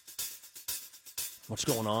What's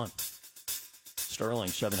going on? Sterling,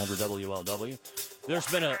 700 WLW.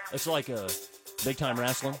 It's like a big-time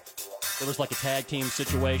wrestling. There was like a tag team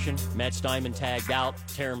situation. Matt Steinman tagged out.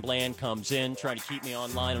 Taryn Bland comes in, trying to keep me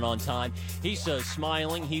online and on time. He's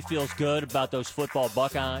smiling. He feels good about those football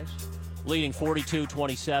Buckeyes, leading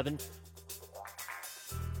 42-27.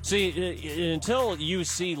 See, until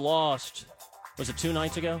UC lost, was it 2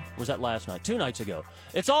 nights ago? Or was that last night? 2 nights ago.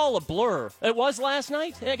 It's all a blur. It was last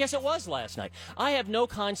night? I guess it was last night. I have no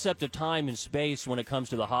concept of time and space when it comes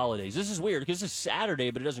to the holidays. This is weird because this is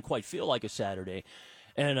Saturday, but it doesn't quite feel like a Saturday.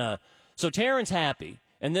 And so Taryn's happy.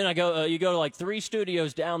 And then you go to like 3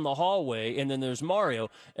 studios down the hallway, and then there's Mario,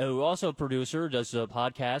 who also a producer, does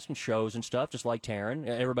podcasts and shows and stuff, just like Taryn.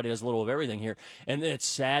 Everybody does a little of everything here. And then it's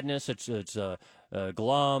sadness. It's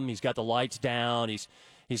glum. He's got the lights down. He's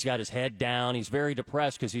got his head down. He's very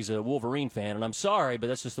depressed because he's a Wolverine fan. And I'm sorry, but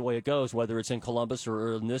that's just the way it goes, whether it's in Columbus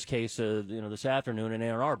or in this case, this afternoon in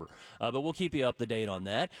Ann Arbor. But we'll keep you up to date on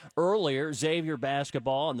that. Earlier, Xavier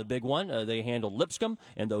basketball on the big one. They handled Lipscomb,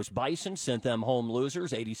 and those Bison sent them home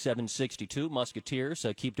losers, 87-62. Musketeers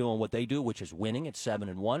keep doing what they do, which is winning at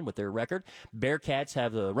 7-1 with their record. Bearcats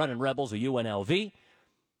have the running Rebels of UNLV.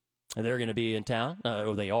 And they're going to be in town,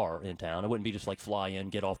 or they are in town. It wouldn't be just like fly in,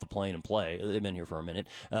 get off the plane, and play. They've been here for a minute.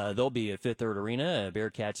 They'll be at Fifth Third Arena.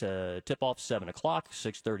 Bearcats tip-off 7 o'clock,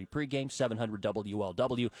 6:30 pregame, 700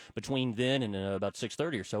 WLW. Between then and about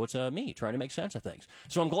 6:30 or so, it's me trying to make sense of things.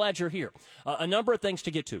 So I'm glad you're here. A number of things to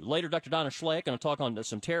get to. Later, Dr. Donna Schleck going to talk on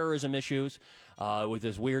some terrorism issues with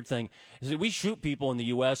this weird thing. We shoot people in the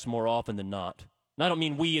U.S. more often than not. And I don't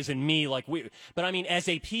mean we as in me, like we, but I mean as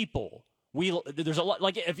a people. There's a lot,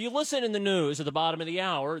 like if you listen in the news at the bottom of the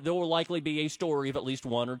hour, there will likely be a story of at least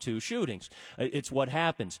 1 or 2 shootings. It's what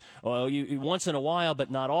happens. Once in a while, but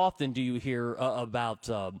not often, do you hear about,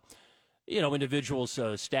 individuals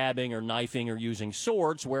stabbing or knifing or using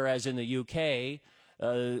swords, whereas in the UK,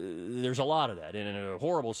 there's a lot of that. And in a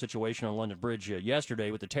horrible situation on London Bridge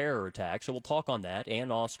yesterday with the terror attack. So we'll talk on that,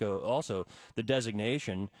 and also the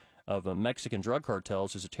designation of Mexican drug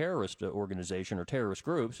cartels as a terrorist organization or terrorist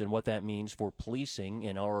groups, and what that means for policing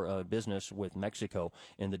in our business with Mexico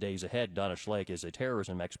in the days ahead. Donna Schleck is a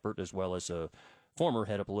terrorism expert as well as a former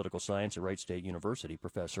head of political science at Wright State University,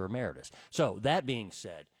 professor emeritus. So that being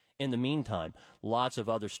said, in the meantime, lots of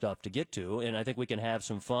other stuff to get to, and I think we can have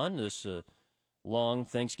some fun this long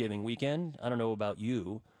Thanksgiving weekend. I don't know about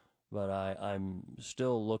you, but I'm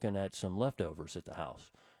still looking at some leftovers at the house.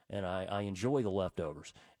 And I enjoy the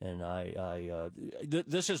leftovers. And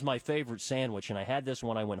this is my favorite sandwich, and I had this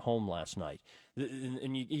when I went home last night.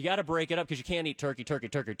 And you got to break it up because you can't eat turkey,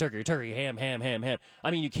 ham.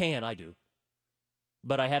 I mean, you can, I do.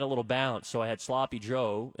 But I had a little balance, so I had Sloppy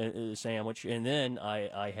Joe sandwich, and then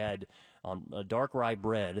I had on a dark rye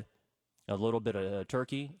bread, a little bit of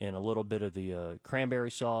turkey and a little bit of the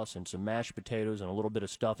cranberry sauce and some mashed potatoes and a little bit of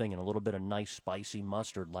stuffing and a little bit of nice spicy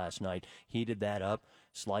mustard last night. Heated that up,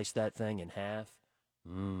 sliced that thing in half.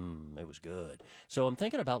 It was good. So I'm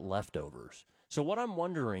thinking about leftovers. So what I'm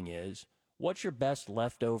wondering is, what's your best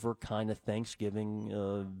leftover kind of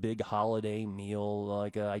Thanksgiving big holiday meal,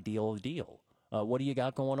 like ideal deal? What do you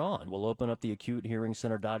got going on? We'll open up the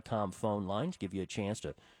AcuteHearingCenter.com phone lines, give you a chance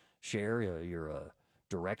to share your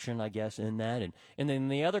direction, I guess, in that. And then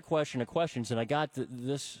the other question of questions, and I got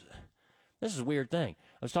this is a weird thing.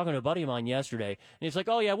 I was talking to a buddy of mine yesterday, and he's like,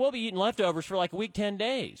 oh, yeah, we'll be eating leftovers for like a week, 10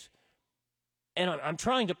 days. And I'm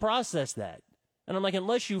trying to process that. And I'm like,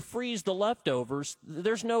 unless you freeze the leftovers,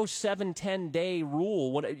 there's no 7-10 day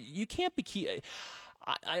rule. You can't be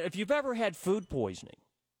if you've ever had food poisoning,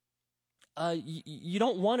 you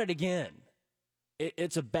don't want it again.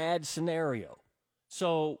 It's a bad scenario.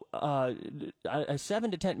 So,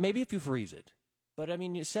 7 to 10, maybe if you freeze it, but I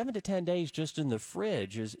mean, 7 to 10 days just in the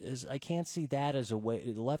fridge is I can't see that as a way.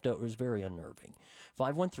 Leftover is very unnerving.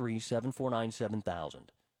 513-749-7000.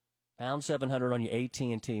 Pound 700 on your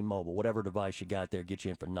AT&T mobile, whatever device you got there, get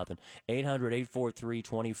you in for nothing.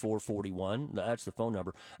 800-843-2441. That's the phone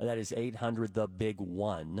number. That is 800 the big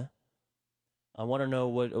one. I want to know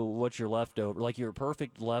what's your leftover, like your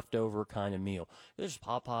perfect leftover kind of meal. There's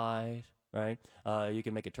Popeyes. Right? You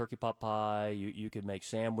can make a turkey pot pie. You can make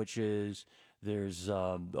sandwiches. There's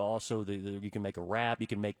also you can make a wrap. You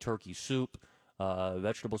can make turkey soup,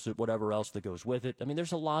 vegetable soup, whatever else that goes with it. I mean,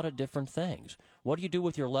 there's a lot of different things. What do you do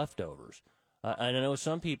with your leftovers? I know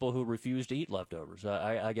some people who refuse to eat leftovers.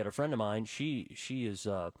 I got a friend of mine. She is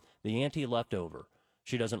the anti-leftover.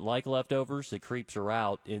 She doesn't like leftovers. It creeps her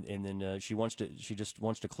out, and then she just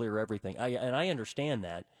wants to clear everything. I understand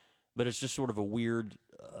that. But it's just sort of a weird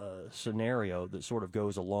scenario that sort of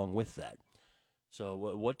goes along with that. So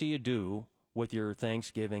what do you do with your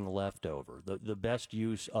Thanksgiving leftover, the best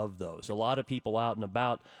use of those. A lot of people out and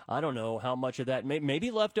about, I don't know how much of that,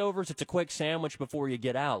 maybe leftovers, it's a quick sandwich before you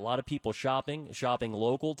get out. A lot of people shopping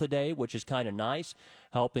local today, which is kind of nice,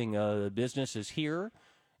 helping businesses here.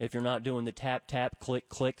 If you're not doing the tap, tap, click,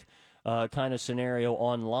 click kind of scenario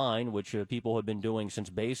online, which people have been doing since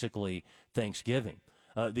basically Thanksgiving.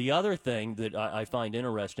 The other thing that I find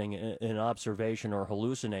interesting, an observation or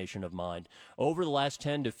hallucination of mine, over the last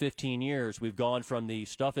 10 to 15 years, we've gone from the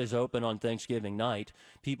stuff is open on Thanksgiving night,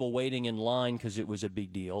 people waiting in line because it was a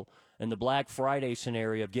big deal, and the Black Friday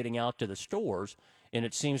scenario of getting out to the stores, and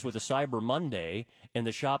it seems with the Cyber Monday and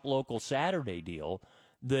the Shop Local Saturday deal,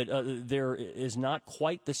 that there is not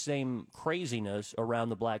quite the same craziness around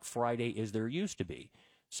the Black Friday as there used to be.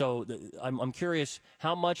 So I'm curious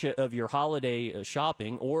how much of your holiday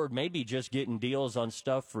shopping, or maybe just getting deals on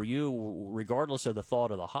stuff for you, regardless of the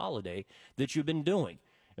thought of the holiday, that you've been doing.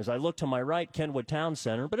 As I look to my right, Kenwood Town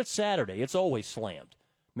Center, but it's Saturday. It's always slammed.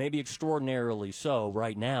 Maybe extraordinarily so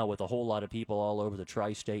right now with a whole lot of people all over the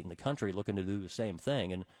tri-state and the country looking to do the same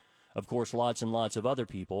thing. And, of course, lots and lots of other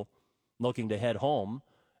people looking to head home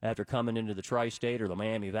after coming into the tri-state or the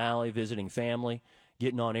Miami Valley, visiting family,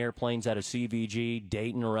 getting on airplanes out of CVG,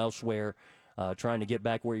 Dayton, or elsewhere, trying to get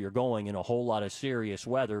back where you're going in a whole lot of serious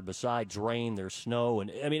weather. Besides rain, there's snow.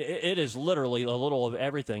 And, I mean, it is literally a little of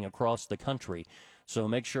everything across the country. So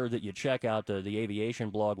make sure that you check out the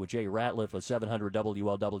aviation blog with Jay Ratliff at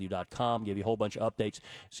 700WLW.com. Give you a whole bunch of updates.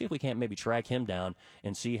 See if we can't maybe track him down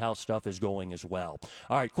and see how stuff is going as well.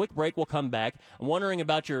 All right, quick break. We'll come back. I'm wondering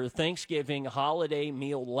about your Thanksgiving holiday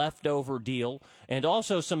meal leftover deal and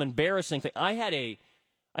also some embarrassing things. I had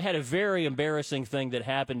a very embarrassing thing that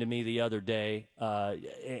happened to me the other day,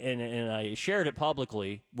 and I shared it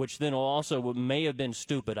publicly, which then also may have been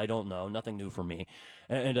stupid. I don't know. Nothing new for me.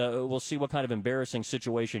 And we'll see what kind of embarrassing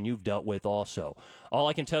situation you've dealt with also. All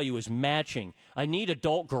I can tell you is matching. I need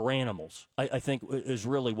adult Garanimals, I think, is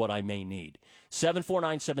really what I may need.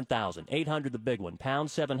 749-7000, 800 the big one,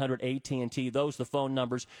 pound 700 AT&T. Those the phone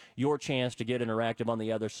numbers. Your chance to get interactive on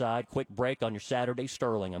the other side. Quick break on your Saturday,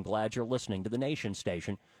 Sterling. I'm glad you're listening to the Nation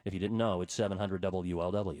Station. If you didn't know, it's 700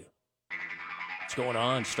 WLW. What's going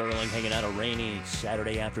on? Sterling hanging out a rainy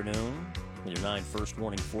Saturday afternoon with your 9 first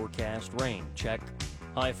warning forecast. Rain, check.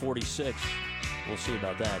 High 46. We'll see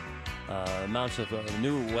about that. Amounts of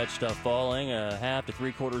new wet stuff falling, half to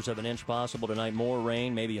 3/4 of an inch possible tonight. More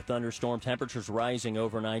rain, maybe a thunderstorm. Temperatures rising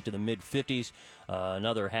overnight to the mid-50s.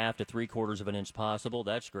 Another half to 3/4 of an inch possible.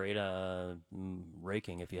 That's great.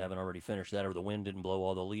 Raking if you haven't already finished that, or the wind didn't blow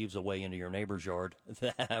all the leaves away into your neighbor's yard.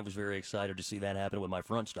 I was very excited to see that happen with my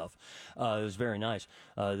front stuff. It was very nice.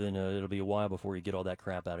 Then it'll be a while before you get all that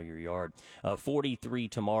crap out of your yard. 43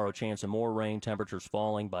 tomorrow, chance of more rain. Temperatures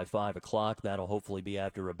falling by 5 o'clock. That'll hopefully be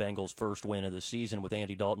after a Bengals first win of the season with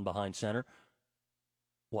Andy Dalton behind center.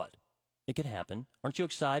 What? It could happen. Aren't you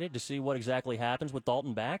excited to see what exactly happens with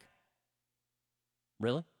Dalton back?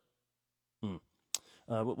 Really?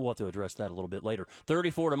 We'll have to address that a little bit later.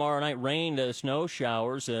 34 tomorrow night, rain, snow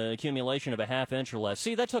showers, accumulation of a half inch or less.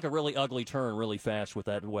 See, that took a really ugly turn really fast with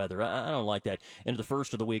that weather. I don't like that. Into the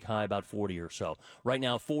first of the week, high about 40 or so. Right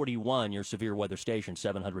now, 41, your severe weather station,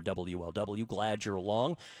 700 WLW. Glad you're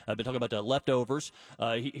along. I've been talking about the leftovers.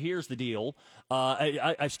 Here's the deal.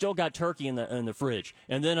 I've still got turkey in the fridge.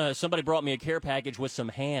 And then somebody brought me a care package with some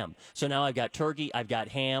ham. So now I've got turkey, I've got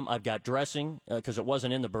ham, I've got dressing, because it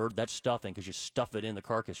wasn't in the bird. That's stuffing, because you stuff it in the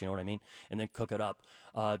carcass, you know what I mean? And then cook it up.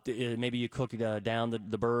 Maybe you cook down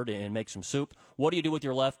the bird and make some soup. What do you do with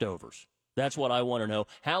your leftovers? That's what I want to know.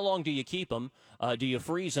 How long do you keep them? Do you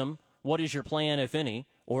freeze them? What is your plan, if any?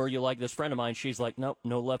 Or are you like this friend of mine? She's like, nope,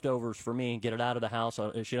 no leftovers for me. Get it out of the house.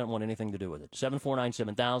 She doesn't want anything to do with it.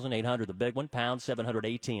 749-7000, 800 the big one, pound 700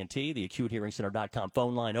 AT&T, the AcuteHearingCenter.com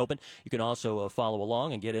phone line open. You can also follow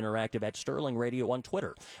along and get interactive at Sterling Radio on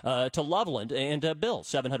Twitter. To Loveland and Bill,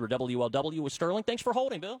 700 WLW with Sterling. Thanks for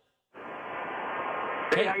holding, Bill.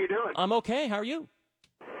 Hey, how you doing? I'm okay. How are you?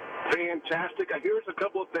 Fantastic. Here's a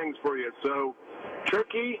couple of things for you. So,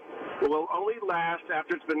 turkey will only last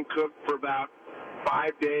after it's been cooked for about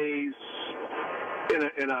 5 days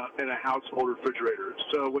in a household refrigerator.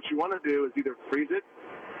 So what you want to do is either freeze it,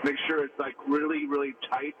 make sure it's like really, really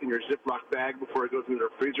tight in your Ziploc bag before it goes into the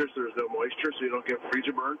freezer so there's no moisture so you don't get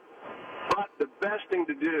freezer burn. But the best thing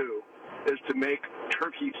to do is to make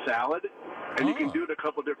turkey salad, and you can do it a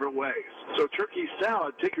couple different ways. So turkey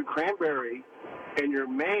salad, take your cranberry and your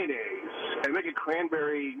mayonnaise and make a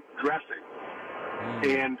cranberry dressing.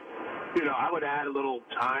 And, you know, I would add a little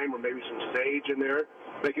thyme or maybe some sage in there,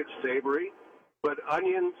 make it savory. But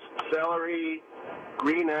onions, celery,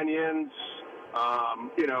 green onions,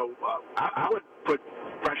 I would put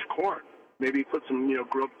fresh corn. Maybe put some,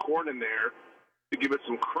 grilled corn in there to give it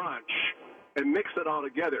some crunch and mix it all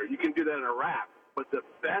together. You can do that in a wrap. But the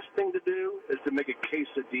best thing to do is to make a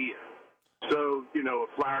quesadilla. So, a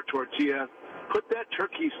flour tortilla. Put that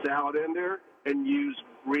turkey salad in there and use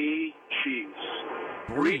brie cheese.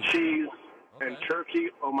 Brie cheese. And turkey,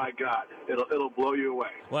 oh my God, it'll blow you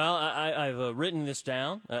away. Well, I've written this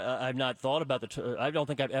down. I've not thought about I don't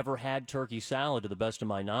think I've ever had turkey salad to the best of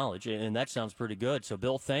my knowledge, and that sounds pretty good. So,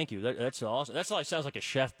 Bill, thank you. That's awesome. That sounds like a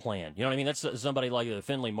chef plan. You know what I mean? That's somebody like the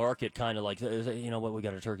Findlay Market kind of like, you know what, we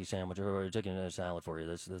got a turkey sandwich or a chicken salad for you.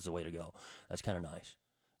 This is the way to go. That's kind of nice.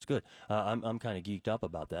 It's good. I'm kind of geeked up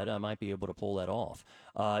about that. I might be able to pull that off.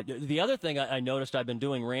 The other thing I noticed I've been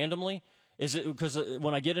doing randomly is it because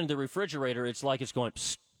when I get into the refrigerator, it's like it's going,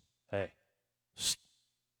 psst, hey, psst,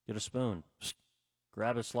 get a spoon, psst,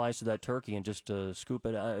 grab a slice of that turkey and just scoop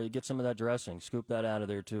it, get some of that dressing, scoop that out of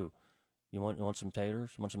there too. You want some taters?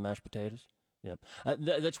 You want some mashed potatoes? Yep.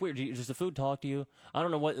 That's weird. Does the food talk to you? I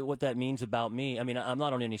don't know what that means about me. I mean, I'm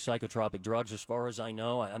not on any psychotropic drugs as far as I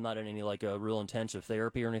know. I'm not in any like real intensive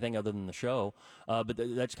therapy or anything other than the show. But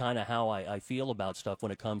that's kind of how I feel about stuff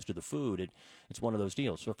when it comes to the food. It's one of those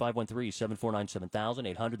deals. So 513-749-7000,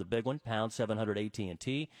 800, the big one, pound 700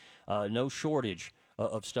 AT&T. No shortage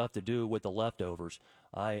of stuff to do with the leftovers.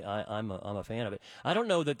 I'm a fan of it. I don't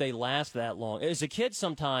know that they last that long. As a kid,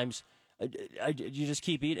 sometimes you just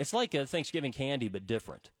keep eating. It's like a Thanksgiving candy, but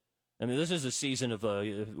different. I mean, this is a season of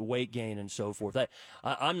weight gain and so forth.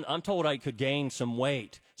 I'm told I could gain some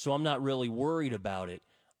weight, so I'm not really worried about it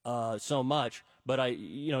so much. But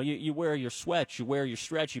you wear your sweats, you wear your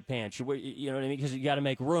stretchy pants, you know what I mean, because you got to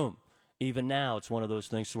make room. Even now, it's one of those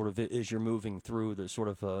things. Sort of as you're moving through the sort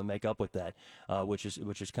of make up with that, which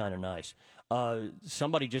is kind of nice.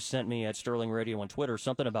 Somebody just sent me at Sterling Radio on Twitter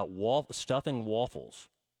something about stuffing waffles.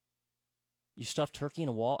 You stuff turkey in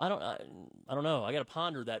a waffle? I don't know. I got to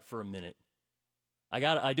ponder that for a minute.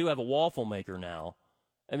 I do have a waffle maker now.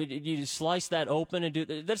 I mean, you just slice that open and do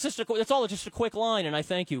that's all just a quick line, and I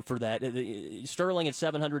thank you for that. Sterling at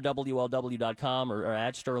 700WLW.com or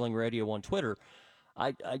at Sterling Radio on Twitter.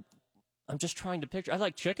 I'm just trying to picture. I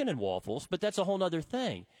like chicken and waffles, but that's a whole other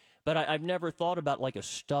thing. But I've never thought about like a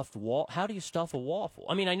stuffed waffle. How do you stuff a waffle?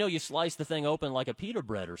 I mean, I know you slice the thing open like a pita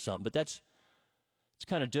bread or something, but it's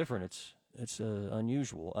kind of different. It's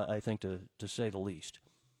unusual, I think, to say the least.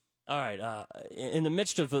 All right, in the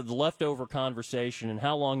midst of the leftover conversation and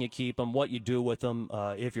how long you keep them, what you do with them,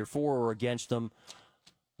 if you're for or against them,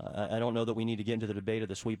 I don't know that we need to get into the debate of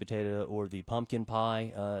the sweet potato or the pumpkin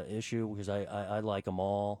pie issue because I like them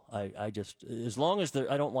all. I just, as long as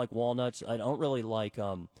I don't like walnuts, I don't really like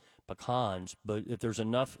pecans, but if there's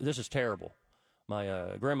enough, this is terrible.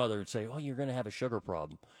 My grandmother would say, oh, you're going to have a sugar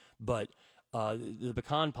problem, but the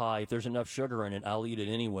pecan pie, if there's enough sugar in it, I'll eat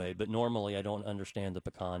it anyway. But normally I don't understand the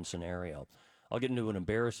pecan scenario. I'll get into an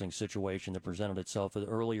embarrassing situation that presented itself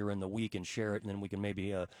earlier in the week and share it, and then we can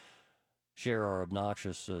maybe share our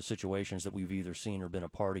obnoxious situations that we've either seen or been a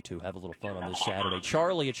party to. Have a little fun on this Saturday.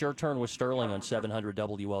 Charlie, it's your turn with Sterling on 700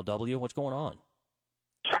 WLW. What's going on?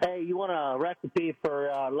 Hey, you want a recipe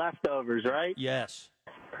for leftovers, right? Yes.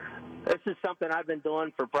 This is something I've been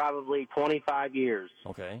doing for probably 25 years.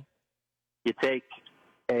 Okay. You take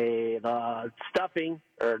the stuffing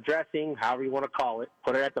or dressing, however you want to call it,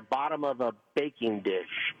 put it at the bottom of a baking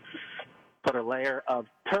dish. Put a layer of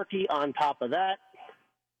turkey on top of that,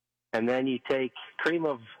 and then you take cream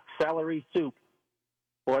of celery soup,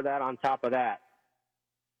 pour that on top of that.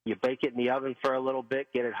 You bake it in the oven for a little bit,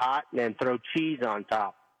 get it hot, and then throw cheese on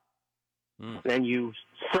top. Then you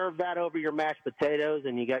serve that over your mashed potatoes,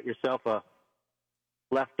 and you got yourself a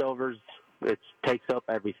leftovers. It takes up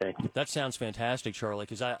everything. That sounds fantastic, Charlie,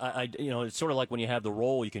 because it's sort of like when you have the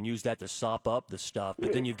roll, you can use that to sop up the stuff,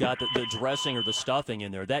 but then you've got the dressing or the stuffing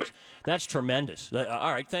in there. That's tremendous.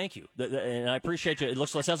 All right, thank you. And I appreciate you. It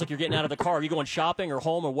sounds like you're getting out of the car. Are you going shopping or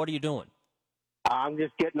home, or what are you doing? I'm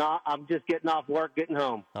just getting off work, getting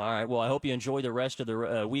home. All right. Well, I hope you enjoy the rest of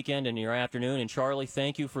the weekend and your afternoon. And Charlie,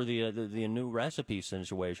 thank you for the new recipe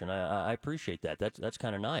situation. I appreciate that. That's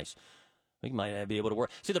kind of nice. We might be able to work.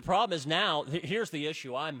 See, the problem is now, here's the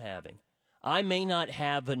issue I'm having. I may not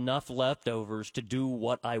have enough leftovers to do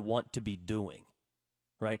what I want to be doing,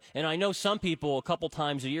 right? And I know some people, a couple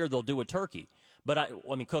times a year, they'll do a turkey. But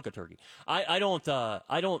cook a turkey. I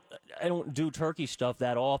don't do turkey stuff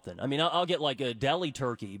that often. I mean, I'll get like a deli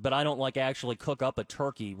turkey, but I don't like actually cook up a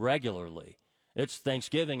turkey regularly. It's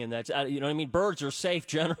Thanksgiving, and that's, you know what I mean? Birds are safe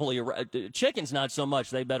generally. Chicken's not so much.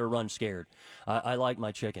 They better run scared. I like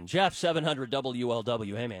my chicken. Jeff, 700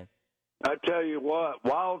 WLW. Hey, man. I tell you what,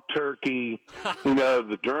 wild turkey,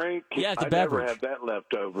 the drink, Yeah, the I beverage. never had that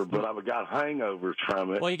left over, but I've got hangovers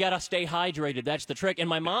from it. Well, you got to stay hydrated. That's the trick. And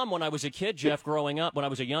my mom, when I was a kid, Jeff, growing up, when I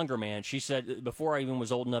was a younger man, she said, before I even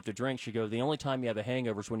was old enough to drink, she goes, the only time you have a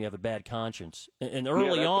hangover is when you have a bad conscience. And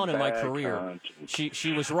early on in my career,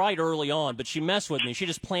 she was right early on, but she messed with me. She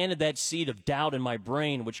just planted that seed of doubt in my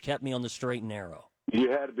brain, which kept me on the straight and narrow.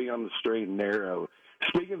 You had to be on the straight and narrow.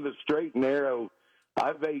 Speaking of the straight and narrow,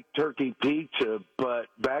 I've ate turkey pizza, but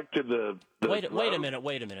back to the wait a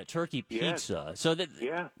minute. Turkey pizza. Yeah. So that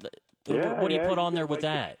Yeah. What do you put on there with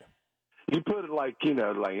like that? You put it like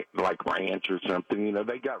ranch or something.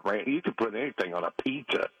 They got ranch. You can put anything on a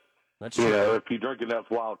pizza. That's true. If you drink enough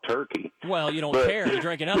wild turkey. Well, you don't care. You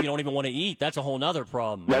drink enough, you don't even want to eat. That's a whole other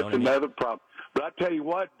problem. That's another problem. But I tell you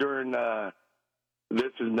what, during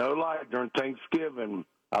this is no lie, during Thanksgiving,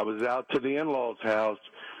 I was out to the in-laws' house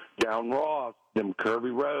down Ross, them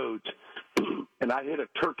curvy roads, and I hit a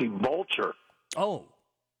turkey vulture. Oh.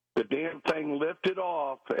 The damn thing lifted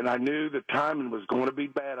off, and I knew the timing was going to be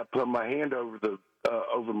bad. I put my hand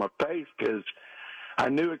over my face because I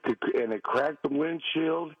knew it could, and it cracked the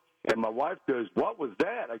windshield. And my wife goes, "What was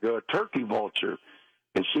that?" I go, "A turkey vulture."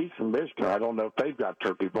 And she's from Michigan. I don't know if they've got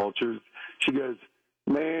turkey vultures. She goes,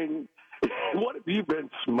 "Man, what have you been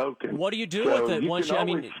smoking?" What do you do with it? Once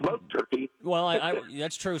smoke turkey. Well,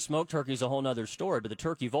 that's true. Smoked turkey is a whole other story. But the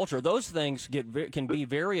turkey vulture, those things can be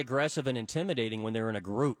very aggressive and intimidating when they're in a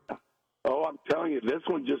group. Oh, I'm telling you, this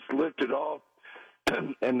one just lifted off,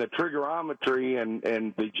 and the triggerometry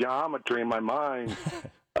and the geometry in my mind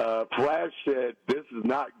Flash said, "This is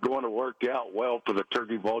not going to work out well for the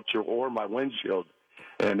turkey vulture or my windshield,"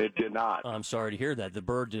 and it did not. I'm sorry to hear that. The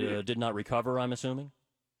bird did not recover, I'm assuming?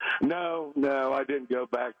 No, I didn't go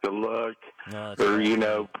back to look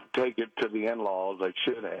take it to the in-laws. I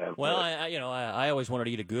should have. Well, I always wanted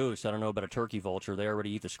to eat a goose. I don't know about a turkey vulture. They already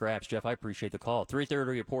eat the scraps. Jeff, I appreciate the call.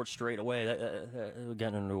 3:30 report straight away. We're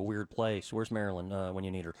getting into a weird place. Where's Marilyn when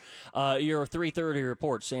you need her? Your 3:30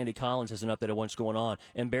 report. Sandy Collins has an update on what's going on.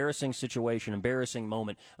 Embarrassing situation, embarrassing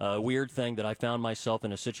moment. Weird thing that I found myself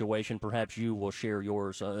in a situation. Perhaps you will share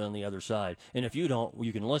yours on the other side. And if you don't,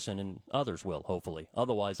 you can listen, and others will, hopefully.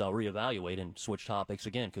 Otherwise, I'll reevaluate and switch topics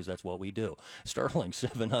again, because that's what we do. Sterling,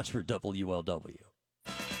 700 WLW.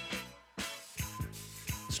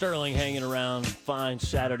 Sterling hanging around. Fine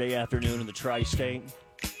Saturday afternoon in the tri-state.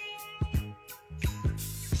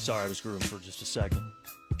 Sorry, I was grooving for just a second.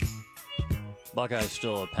 Buckeyes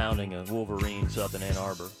still pounding Wolverines up in Ann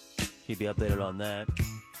Arbor. Keep you updated on that.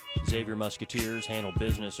 Xavier Musketeers handled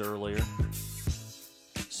business earlier.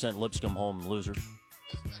 Sent Lipscomb home losers.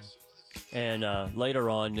 And later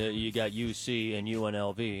on, you got UC and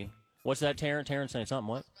UNLV. What's that, Taryn? Taryn's saying something.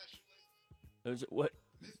 What? What?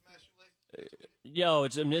 Yo,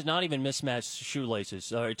 it's not even mismatched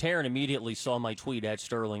shoelaces. Taryn immediately saw my tweet at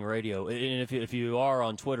Sterling Radio. And if you are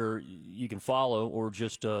on Twitter, you can follow or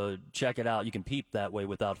just check it out. You can peep that way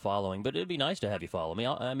without following. But it'd be nice to have you follow me.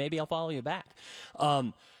 Maybe I'll follow you back.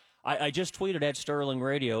 I just tweeted at Sterling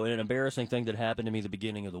Radio an embarrassing thing that happened to me the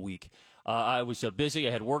beginning of the week. I was busy.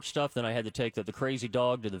 I had work stuff. Then I had to take the crazy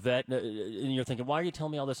dog to the vet. And you're thinking, why are you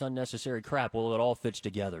telling me all this unnecessary crap? Well, it all fits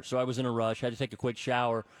together. So I was in a rush. Had to take a quick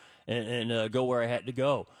shower and go where I had to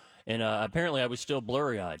go. And apparently I was still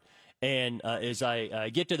blurry-eyed. And as I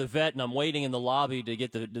get to the vet and I'm waiting in the lobby to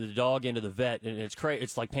get the dog into the vet, and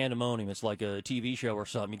it's like pandemonium. It's like a TV show or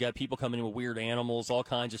something. You got people coming in with weird animals, all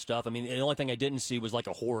kinds of stuff. I mean, the only thing I didn't see was like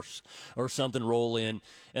a horse or something roll in.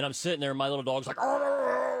 And I'm sitting there and my little dog's like,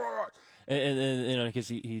 and because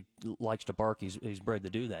he likes to bark, he's bred to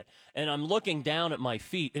do that. And I'm looking down at my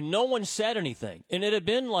feet, and no one said anything. And it had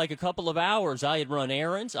been like a couple of hours. I had run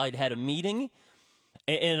errands. I'd had a meeting.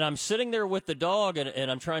 And I'm sitting there with the dog,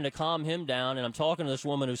 and I'm trying to calm him down, and I'm talking to this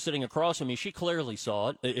woman who's sitting across from me. She clearly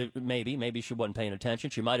saw it. Maybe she wasn't paying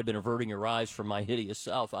attention. She might have been averting her eyes from my hideous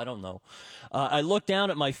self. I don't know. I look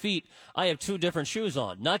down at my feet. I have two different shoes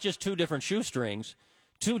on. Not just two different shoestrings,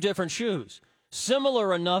 two different shoes.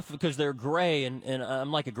 Similar enough because they're gray, and I'm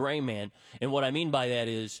like a gray man. And what I mean by that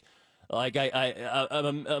is, like, I'm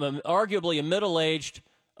arguably a middle-aged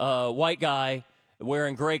white guy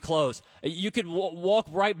wearing gray clothes. You could walk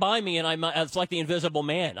right by me, and it's like the Invisible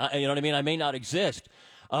Man. You know what I mean? I may not exist.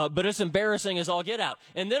 But it's embarrassing as all get out.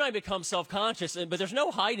 And then I become self-conscious, but there's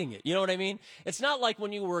no hiding it. You know what I mean? It's not like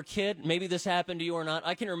when you were a kid, maybe this happened to you or not.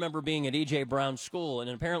 I can remember being at E.J. Brown's school, and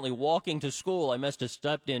apparently walking to school, I must have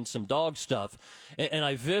stepped in some dog stuff. And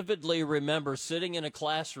I vividly remember sitting in a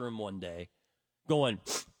classroom one day going,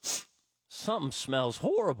 something smells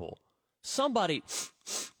horrible. Somebody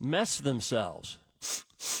messed themselves.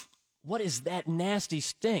 What is that nasty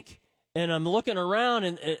stink? And I'm looking around,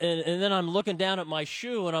 and then I'm looking down at my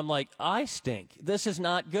shoe, and I'm like, I stink. This is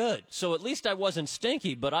not good. So at least I wasn't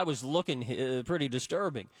stinky, but I was looking pretty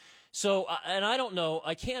disturbing. So, and I don't know,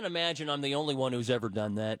 I can't imagine I'm the only one who's ever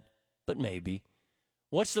done that, but maybe.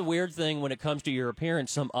 What's the weird thing when it comes to your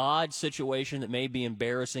appearance? Some odd situation that may be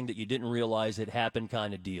embarrassing that you didn't realize it happened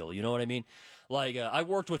kind of deal. You know what I mean? Like, I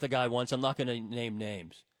worked with a guy once, I'm not going to name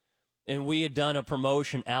names. And we had done a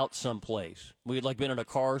promotion out someplace. We had been in a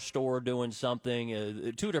car store doing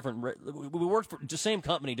something. Two different. We worked for the same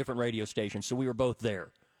company, different radio stations. So we were both there,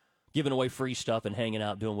 giving away free stuff and hanging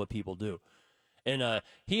out, doing what people do. And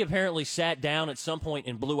he apparently sat down at some point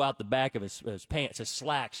and blew out the back of his pants, his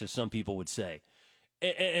slacks, as some people would say.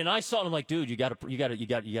 And I saw him like, dude, you got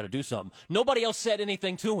to do something. Nobody else said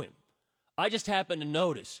anything to him. I just happened to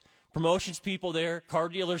notice. Promotions people there, car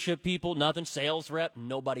dealership people, nothing, sales rep,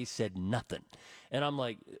 nobody said nothing. And I'm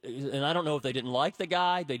like, and I don't know if they didn't like the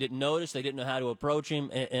guy, they didn't notice, they didn't know how to approach him.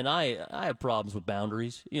 And I have problems with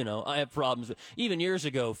boundaries, I have problems with, even years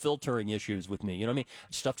ago, filtering issues with me, you know what I mean?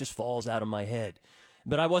 Stuff just falls out of my head.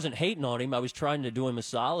 But I wasn't hating on him, I was trying to do him a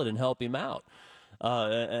solid and help him out. He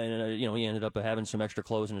ended up having some extra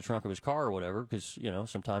clothes in the trunk of his car or whatever, because,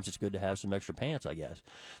 sometimes it's good to have some extra pants, I guess.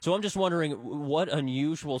 So I'm just wondering what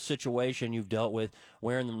unusual situation you've dealt with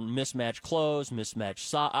wearing the mismatched clothes, mismatched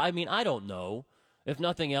socks. I mean, I don't know. If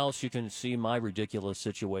nothing else, you can see my ridiculous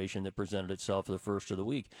situation that presented itself for the first of the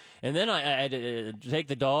week. And then I had to take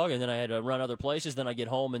the dog, and then I had to run other places. Then I get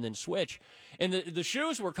home and then switch. And the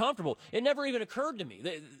shoes were comfortable. It never even occurred to me.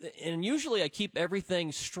 And usually I keep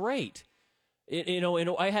everything straight.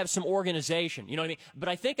 I have some organization, you know what I mean? But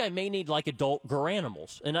I think I may need adult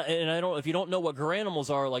Garanimals. And I don't, if you don't know what Garanimals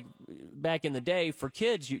are, like back in the day for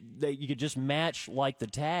kids, you could just match the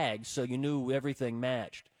tags so you knew everything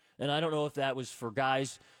matched. And I don't know if that was for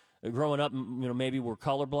guys growing up, maybe we're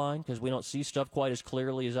colorblind because we don't see stuff quite as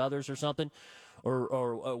clearly as others or something,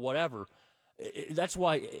 or whatever. That's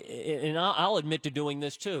why, and I'll admit to doing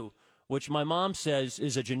this too, which my mom says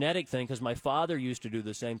is a genetic thing because my father used to do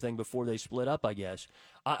the same thing before they split up, I guess.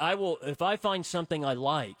 I will, if I find something I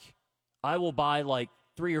like, I will buy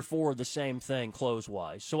 3 or 4 of the same thing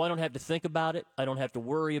clothes-wise. So I don't have to think about it. I don't have to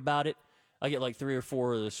worry about it. I get 3 or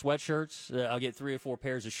 4 of the sweatshirts. I'll get 3 or 4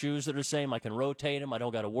 pairs of shoes that are the same. I can rotate them. I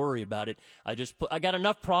don't got to worry about it. I got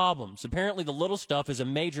enough problems. Apparently the little stuff is a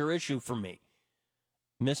major issue for me.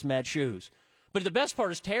 Mismatched shoes. But the best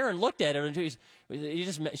part is Taryn looked at it and he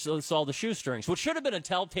just saw the shoestrings, which should have been a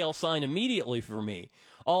telltale sign immediately for me.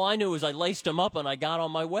 All I knew was I laced them up and I got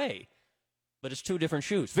on my way. But it's 2 different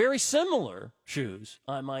shoes. Very similar shoes,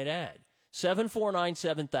 I might add.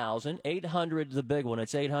 749-7000, 800, the big one.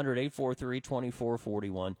 It's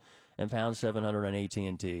 800-843-2441, and pound 700 on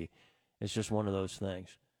AT&T. It's just one of those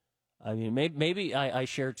things. I mean, maybe I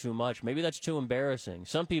share too much. Maybe that's too embarrassing.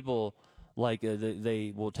 Some people...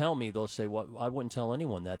 they will tell me, they'll say, well, I wouldn't tell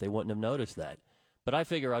anyone that. They wouldn't have noticed that. But I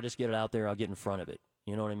figure I'll just get it out there. I'll get in front of it.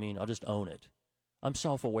 You know what I mean? I'll just own it. I'm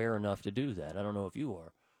self-aware enough to do that. I don't know if you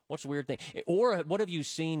are. What's the weird thing? Or what have you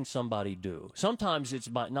seen somebody do? Sometimes it's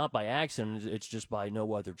not by accident. It's just by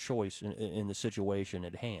no other choice in the situation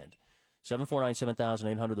at hand.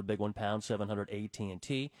 749-7000, 800, the big one, pound 700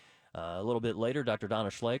 AT&T. A little bit later, Dr. Donna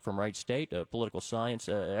Schlake from Wright State, a political science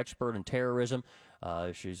expert in terrorism.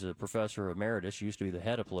 She's a professor emeritus. She used to be the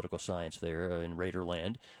head of political science there in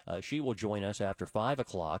Raiderland. She will join us after 5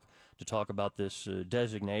 o'clock to talk about this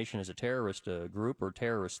designation as a terrorist group or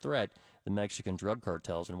terrorist threat, the Mexican drug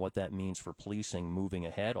cartels, and what that means for policing moving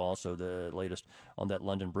ahead. Also, the latest on that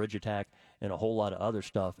London Bridge attack and a whole lot of other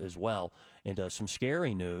stuff as well. And some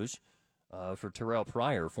scary news for Terrell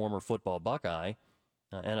Pryor, former football Buckeye,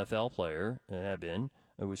 NFL player,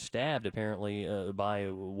 who was stabbed apparently by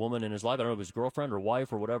a woman in his life. I don't know if it was his girlfriend or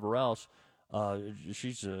wife or whatever else.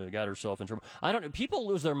 She's got herself in trouble. I don't know. People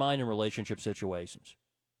lose their mind in relationship situations.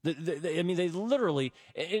 They literally.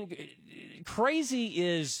 Crazy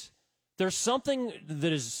is. There's something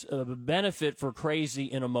that is a benefit for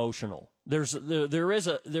crazy and emotional. There is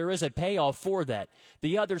a payoff for that.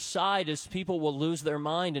 The other side is people will lose their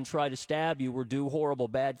mind and try to stab you or do horrible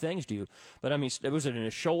bad things to you. But I mean, it was in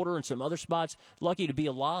his shoulder and some other spots. Lucky to be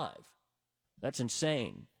alive. That's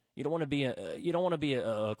insane. You don't want to be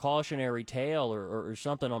a cautionary tale or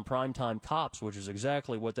something on Primetime Cops, which is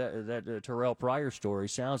exactly what that Terrell Pryor story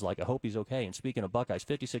sounds like. I hope he's okay. And speaking of Buckeyes,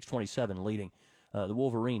 56-27 leading the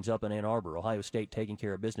Wolverines up in Ann Arbor. Ohio State taking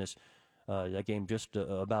care of business. That game just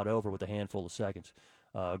about over with a handful of seconds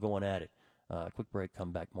going at it. Quick break,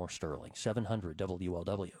 come back, more Sterling. 700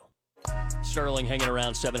 WLW. Sterling hanging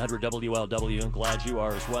around 700 WLW. I'm glad you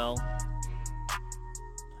are as well.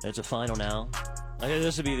 It's a final now. I think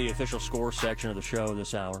this would be the official score section of the show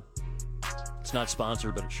this hour. It's not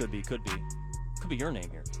sponsored, but it should be. Could be. Could be your name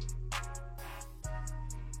here.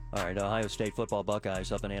 All right, Ohio State football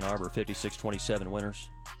Buckeyes up in Ann Arbor, 56-27 winners.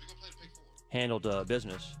 Handled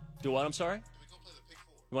business. Do what? I'm sorry?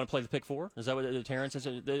 You want to play the pick four? Is that what Terrence says?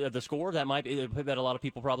 The score? That might be. I bet a lot of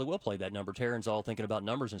people probably will play that number. Terrence all thinking about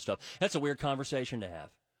numbers and stuff. That's a weird conversation to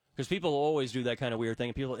have. Because people always do that kind of weird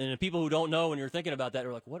thing. And people who don't know when you're thinking about that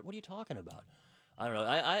are like, what are you talking about? I don't know.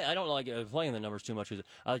 I don't like playing the numbers too much because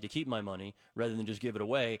I like to keep my money rather than just give it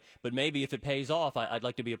away. But maybe if it pays off, I'd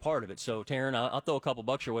like to be a part of it. So, Taryn, I'll throw a couple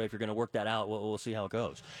bucks your way if you're going to work that out. We'll see how it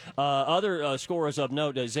goes. Other scorers of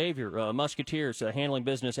note, Xavier Musketeers handling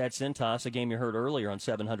business at Cintas, a game you heard earlier on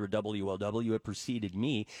 700 WLW. It preceded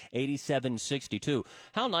me, 87-62.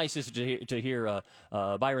 How nice is it to hear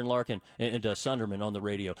Byron Larkin and Sunderman on the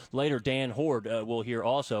radio. Later, Dan Horde will hear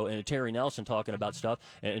also, and Terry Nelson talking about stuff,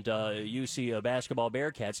 and UC basketball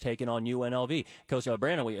Bearcats taking on UNLV. Coach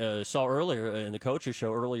Brandon, we saw earlier in the coaches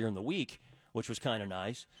show earlier in the week, which was kind of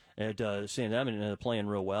nice, and seeing them and playing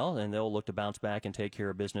real well, and they'll look to bounce back and take care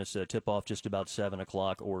of business. Tip-off just about 7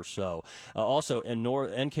 o'clock or so. Also, in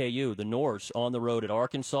NKU, the Norse on the road at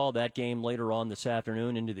Arkansas. That game later on this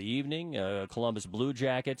afternoon into the evening. Columbus Blue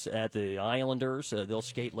Jackets at the Islanders. They'll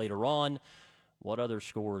skate later on. What other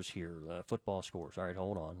scores here? Football scores. All right,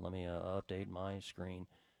 hold on. Let me update my screen.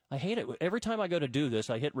 I hate it. Every time I go to do this,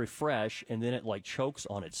 I hit refresh, and then it, chokes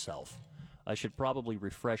on itself. I should probably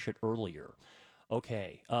refresh it earlier.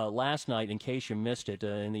 Okay, last night, in case you missed it,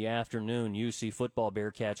 in the afternoon, UC football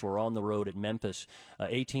Bearcats were on the road at Memphis.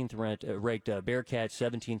 18th ranked Bearcats,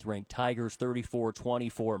 17th ranked Tigers,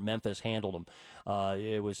 34-24. Memphis handled them.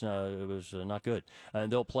 It was not good.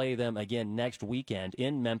 They'll play them again next weekend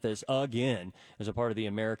in Memphis again as a part of the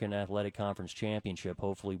American Athletic Conference Championship,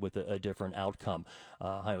 hopefully with a different outcome.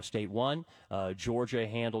 Ohio State won. Georgia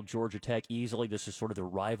handled Georgia Tech easily. This is sort of the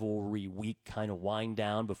rivalry week kind of wind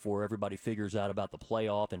down before everybody figures out about the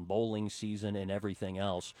playoff and bowling season and everything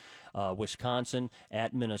else. Wisconsin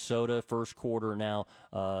at Minnesota, first quarter now.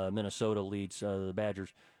 Minnesota leads the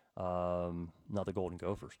Badgers. Not the Golden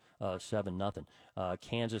Gophers, 7-0.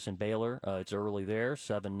 Kansas and Baylor, it's early there,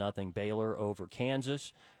 7-0 Baylor over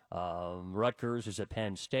Kansas. Rutgers is at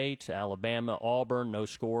Penn State. Alabama, Auburn, no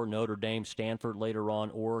score. Notre Dame, Stanford later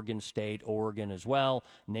on. Oregon State, Oregon as well.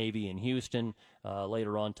 Navy and Houston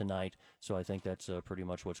later on tonight. So I think that's pretty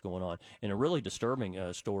much what's going on. And a really disturbing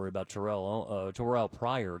story about Terrell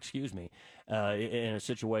Pryor, in a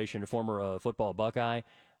situation, a former football Buckeye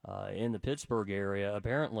in the Pittsburgh area.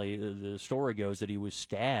 Apparently, the story goes that he was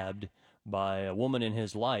stabbed by a woman in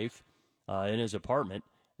his life in his apartment.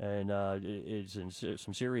 And is in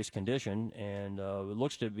some serious condition, and it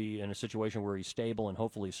looks to be in a situation where he's stable and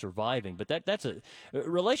hopefully surviving. But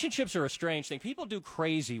relationships are a strange thing. People do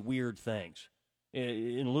crazy, weird things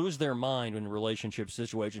and lose their mind in relationship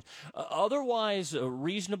situations. Otherwise,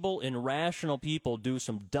 reasonable and rational people do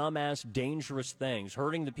some dumbass, dangerous things,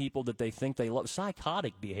 hurting the people that they think they love.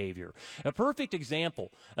 Psychotic behavior. A perfect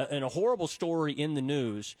example, and a horrible story in the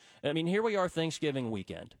news. I mean, here we are, Thanksgiving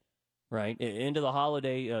weekend. Right, into the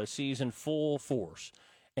holiday season full force.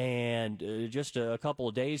 And just a couple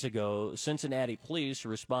of days ago, Cincinnati police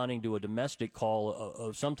responding to a domestic call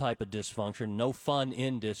of some type of dysfunction. No fun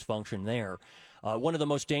in dysfunction there. One of the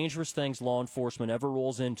most dangerous things law enforcement ever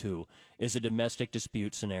rolls into is a domestic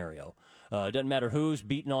dispute scenario. It doesn't matter who's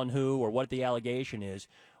beating on who or what the allegation is.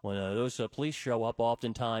 When those police show up,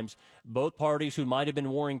 oftentimes both parties who might have been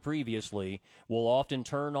warring previously will often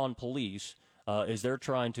turn on police as they're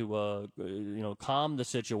trying to, calm the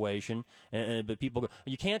situation. But people go,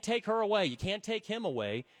 you can't take her away, you can't take him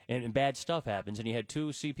away, and bad stuff happens. And you had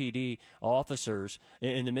 2 CPD officers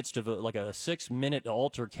in the midst of a 6-minute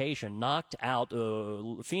altercation, knocked out.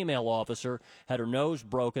 A female officer had her nose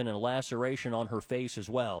broken and a laceration on her face as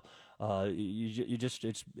well.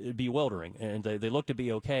 It's bewildering. And they look to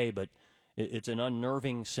be okay, but it's an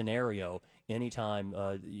unnerving scenario anytime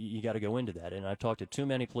you got to go into that. And I've talked to too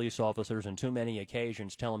many police officers on too many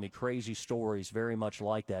occasions telling me crazy stories very much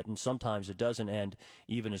like that. And sometimes it doesn't end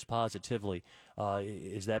even as positively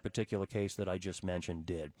as that particular case that I just mentioned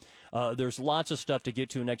did. There's lots of stuff to get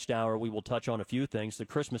to next hour. We will touch on a few things. The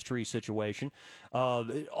Christmas tree situation.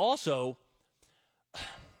 Also,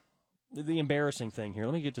 the embarrassing thing here,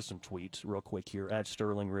 let me get to some tweets real quick here at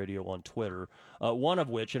Sterling Radio on Twitter. One of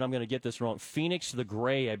which, and I'm going to get this wrong, Phoenix the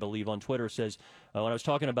Gray, I believe, on Twitter says, when I was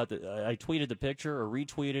talking about I tweeted the picture or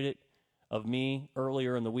retweeted it of me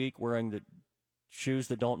earlier in the week wearing the shoes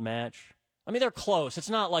that don't match. I mean, they're close. It's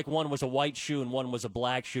not like one was a white shoe and one was a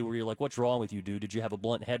black shoe where you're like, what's wrong with you, dude? Did you have a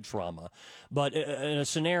blunt head trauma? But in a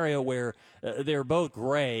scenario where they're both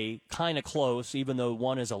gray, kind of close, even though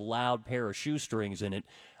one is a loud pair of shoestrings in it,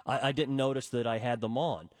 I didn't notice that I had them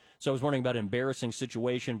on. So I was wondering about an embarrassing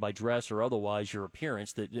situation by dress or otherwise, your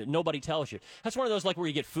appearance, that nobody tells you. That's one of those like where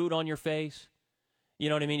you get food on your face. You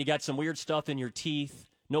know what I mean? You got some weird stuff in your teeth.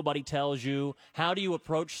 Nobody tells you. How do you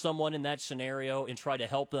approach someone in that scenario and try to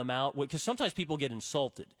help them out? Because sometimes people get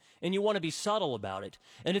insulted, and you want to be subtle about it.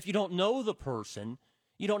 And if you don't know the person,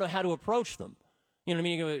 you don't know how to approach them. You know what I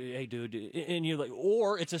mean? You go, hey, dude, and you're like,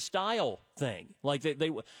 or it's a style thing. Like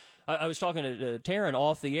I was talking to Taryn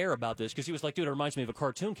off the air about this because he was like, dude, it reminds me of a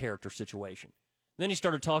cartoon character situation. Then he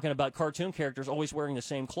started talking about cartoon characters always wearing the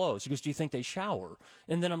same clothes. He goes, do you think they shower?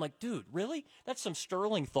 And then I'm like, dude, really? That's some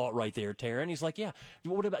sterling thought right there, Taryn. He's like, yeah.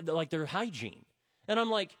 What about like their hygiene? And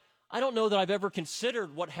I'm like, I don't know that I've ever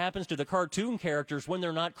considered what happens to the cartoon characters when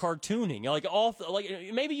they're not cartooning.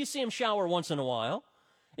 Like maybe you see them shower once in a while.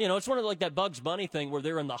 You know, it's one of like that Bugs Bunny thing where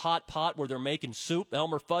they're in the hot pot where they're making soup.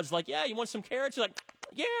 Elmer Fudd's like, yeah, you want some carrots? You're like,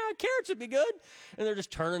 yeah, carrots would be good. And they're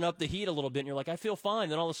just turning up the heat a little bit, and you're like, I feel fine.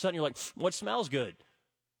 Then all of a sudden you're like, what smells good?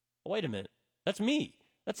 Wait a minute. That's me.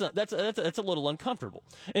 That's a little uncomfortable.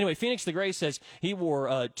 Anyway, Phoenix the Gray says he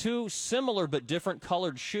wore two similar but different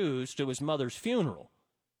colored shoes to his mother's funeral.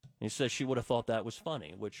 He says she would have thought that was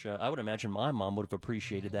funny, which I would imagine my mom would have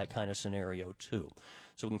appreciated that kind of scenario too.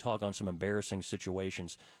 So we can talk on some embarrassing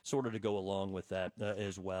situations sort of to go along with that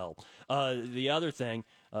as well. The other thing,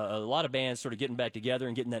 a lot of bands sort of getting back together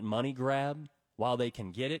and getting that money grab while they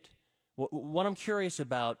can get it. What I'm curious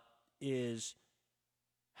about is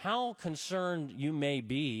how concerned you may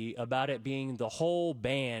be about it being the whole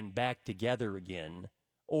band back together again,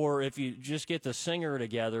 or if you just get the singer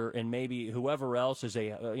together and maybe whoever else is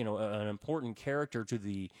an important character to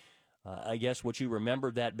the, I guess what you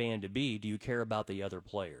remembered that band to be. Do you care about the other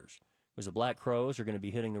players? Because the Black Crowes are going to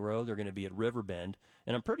be hitting the road. They're going to be at Riverbend,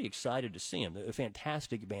 and I'm pretty excited to see them. They're a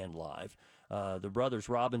fantastic band live. The brothers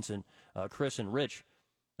Robinson, Chris and Rich,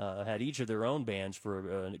 had each of their own bands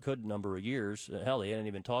for a good number of years. Hell, they hadn't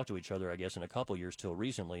even talked to each other, I guess, in a couple years till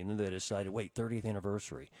recently. And then they decided, wait, 30th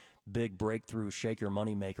anniversary, big breakthrough Shake Your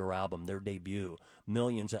Moneymaker album, their debut,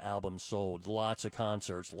 millions of albums sold, lots of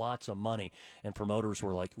concerts, lots of money. And promoters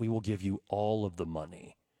were like, we will give you all of the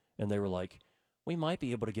money. And they were like, we might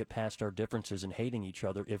be able to get past our differences and hating each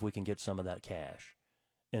other if we can get some of that cash.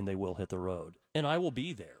 And they will hit the road. And I will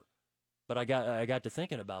be there. But I got to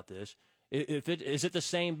thinking about this. Is it the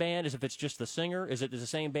same band as if it's just the singer? Is it the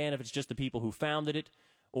same band if it's just the people who founded it,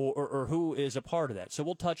 or who is a part of that? So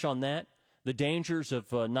we'll touch on that. The dangers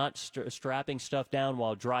of not strapping stuff down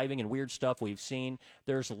while driving and weird stuff we've seen.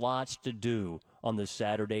 There's lots to do on this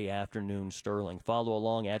Saturday afternoon, Sterling. Follow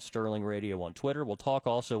along at Sterling Radio on Twitter. We'll talk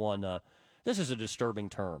also on, this is a disturbing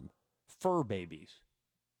term, fur babies.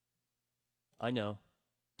 I know.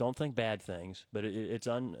 Don't think bad things, but it's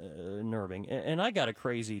unnerving. And I got a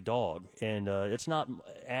crazy dog, and it's not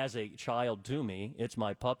as a child to me. It's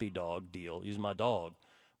my puppy dog deal. He's my dog.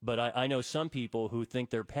 But I know some people who think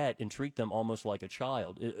their pet and treat them almost like a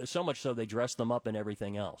child, so much so they dress them up and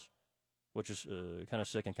everything else, which is kind of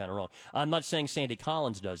sick and kind of wrong. I'm not saying Sandy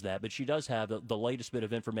Collins does that, but she does have the latest bit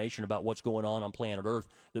of information about what's going on planet Earth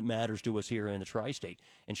that matters to us here in the tri-state,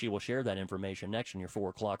 and she will share that information next in your 4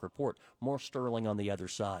 o'clock report. More Sterling on the other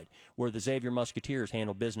side, where the Xavier Musketeers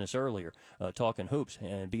handled business earlier, talking hoops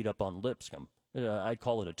and beat up on Lipscomb. I'd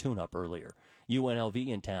call it a tune-up earlier. UNLV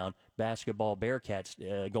in town, basketball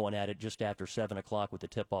Bearcats going at it just after 7 o'clock with the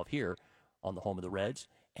tip-off here on the home of the Reds.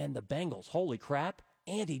 And the Bengals, holy crap,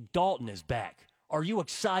 Andy Dalton is back. Are you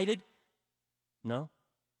excited? No?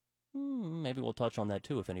 Maybe we'll touch on that,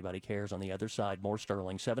 too, if anybody cares. On the other side, more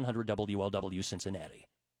Sterling, 700 WLW Cincinnati.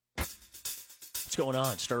 What's going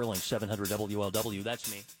on? Sterling, 700 WLW. That's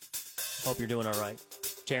me. Hope you're doing all right.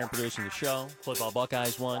 Taryn producing the show. Football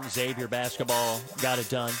Buckeyes won. Xavier basketball got it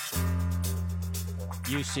done.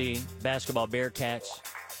 UC basketball Bearcats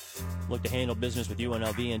look to handle business with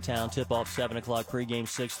UNLV in town. Tip-off 7 o'clock, pregame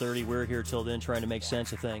 6:30. We're here till then trying to make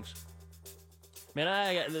sense of things. Man,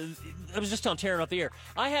 I was just telling Taryn off the air.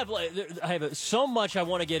 I have so much I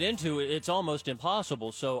want to get into, it's almost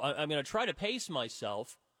impossible. So I'm going to try to pace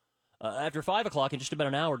myself. After 5 o'clock, in just about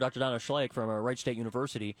an hour, Dr. Donna Schleich from Wright State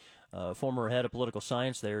University, former head of political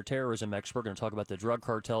science there, terrorism expert, going to talk about the drug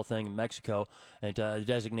cartel thing in Mexico and the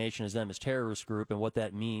designation as them as terrorist group and what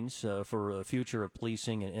that means for the future of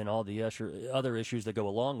policing and all the other issues that go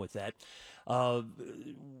along with that.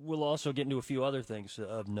 We'll also get into a few other things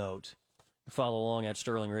of note. Follow along at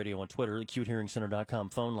Sterling Radio on Twitter, the CuteHearingCenter.com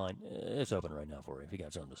phone line. It's open right now for you if you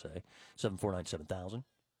got something to say. 749-7000,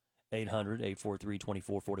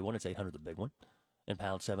 800-843-2441. It's 800, the big one, and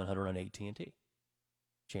pound 700 on AT&T.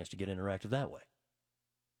 Chance to get interactive that way.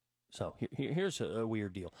 So here's a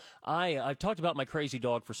weird deal. I've talked about my crazy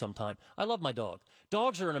dog for some time. I love my dog.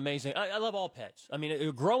 Dogs are an amazing. I love all pets. I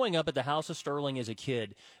mean, growing up at the House of Sterling as a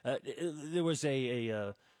kid, there was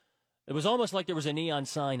it was almost like there was a neon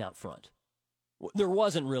sign out front. There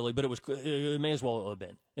wasn't really, but it may as well have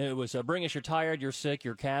been. It was bring us, you're tired, you're sick,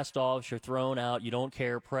 you're cast off, you're thrown out, you don't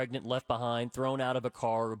care, pregnant, left behind, thrown out of a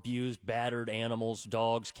car, abused, battered animals,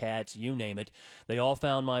 dogs, cats, you name it. They all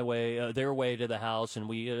found their way to the house, and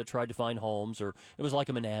we tried to find homes, or it was like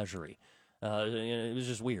a menagerie. It was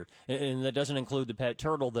just weird. And that doesn't include the pet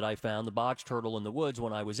turtle that I found, the box turtle in the woods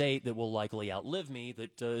when I was 8 that will likely outlive me,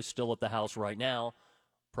 that is still at the house right now.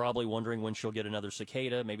 Probably wondering when she'll get another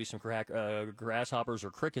cicada, maybe some grasshoppers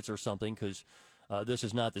or crickets or something, because this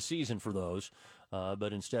is not the season for those.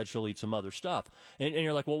 But instead, she'll eat some other stuff. And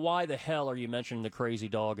you're like, well, why the hell are you mentioning the crazy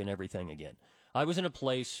dog and everything again? I was in a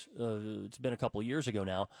place, it's been a couple of years ago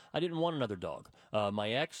now, I didn't want another dog.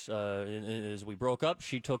 My ex, as we broke up,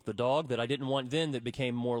 she took the dog that I didn't want then that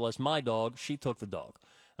became more or less my dog. She took the dog.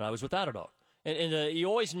 And I was without a dog. And you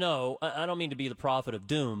always know, I don't mean to be the prophet of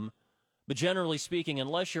doom, but generally speaking,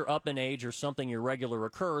 unless you're up in age or something irregular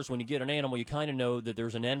occurs, when you get an animal, you kind of know that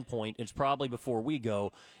there's an end point. It's probably before we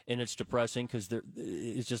go, and it's depressing because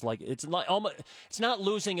it's just like it's not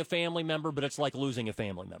losing a family member, but it's like losing a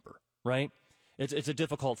family member, right? It's a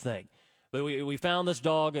difficult thing. But we found this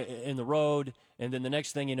dog in the road, and then the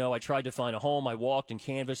next thing you know, I tried to find a home. I walked and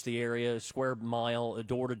canvassed the area, square mile,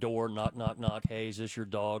 door to door, knock, knock, knock. Hey, is this your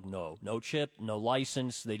dog? No chip, no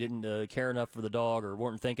license. They didn't care enough for the dog or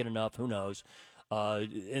weren't thinking enough. Who knows?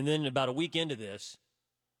 And then about a week into this,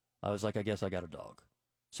 I was like, I guess I got a dog.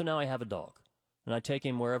 So now I have a dog, and I take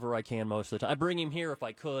him wherever I can most of the time. I bring him here if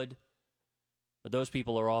I could, but those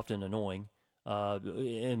people are often annoying.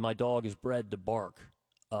 And my dog is bred to bark.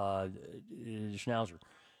 Schnauzer.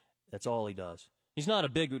 That's all he does. He's not a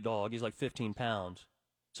big dog. He's like 15 pounds.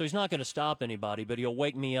 So he's not going to stop anybody, but he'll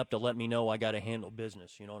wake me up to let me know I got to handle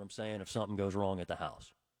business. You know what I'm saying? If something goes wrong at the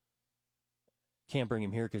house. Can't bring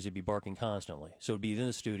him here because he'd be barking constantly. So it'd be in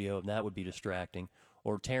the studio, and that would be distracting.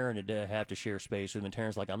 Or Taryn would have to share space with him. And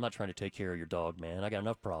Taryn's like, I'm not trying to take care of your dog, man. I got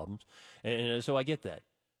enough problems. And so I get that.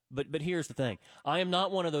 But here's the thing. I am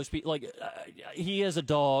not one of those people. Like, he is a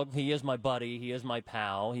dog. He is my buddy. He is my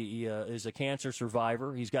pal. He is a cancer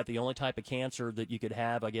survivor. He's got the only type of cancer that you could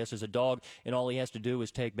have, I guess, as a dog. And all he has to do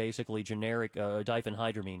is take basically generic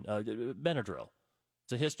diphenhydramine, Benadryl.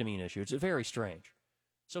 It's a histamine issue. It's very strange.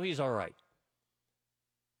 So he's all right.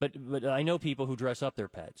 But I know people who dress up their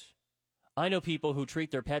pets. I know people who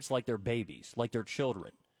treat their pets like they're babies, like they're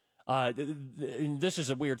children. This is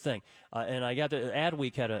a weird thing. And I got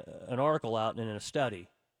Adweek had an article out in a study.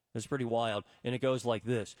 It's pretty wild. And it goes like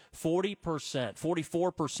this. 44%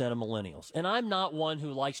 of millennials. And I'm not one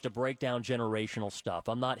who likes to break down generational stuff.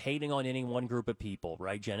 I'm not hating on any one group of people,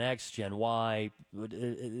 right? Gen X, Gen Y.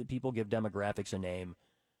 People give demographics a name.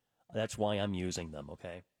 That's why I'm using them,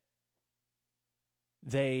 okay?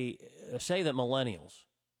 They say that millennials,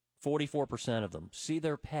 44% of them, see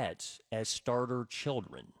their pets as starter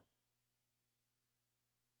children.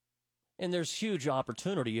 And there's huge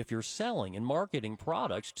opportunity if you're selling and marketing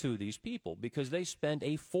products to these people because they spend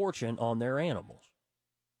a fortune on their animals.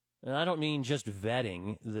 And I don't mean just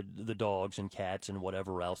vetting the dogs and cats and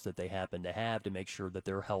whatever else that they happen to have to make sure that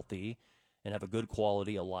they're healthy and have a good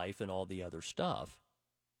quality of life and all the other stuff.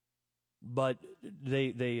 But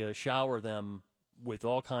they shower them with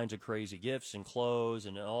all kinds of crazy gifts and clothes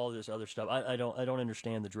and all this other stuff. I don't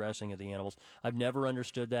understand the dressing of the animals. I've never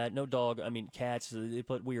understood that. No dog. I mean, cats. They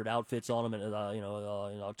put weird outfits on them. In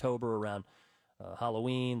October around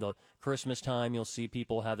Halloween, the Christmas time, you'll see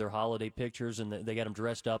people have their holiday pictures and they got them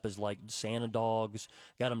dressed up as like Santa dogs.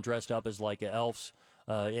 Got them dressed up as like elves.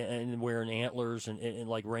 And wearing antlers and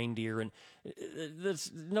like reindeer, and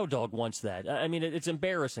no dog wants that. I mean, it's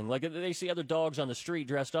embarrassing. Like, they see other dogs on the street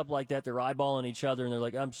dressed up like that, they're eyeballing each other, and they're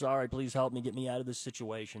like, I'm sorry, please help me, get me out of this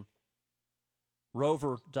situation.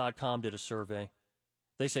 Rover.com did a survey.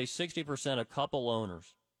 They say 60% of couple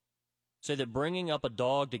owners say that bringing up a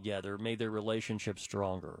dog together made their relationship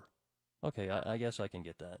stronger. Okay, I guess I can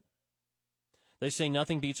get that. They say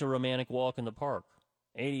nothing beats a romantic walk in the park.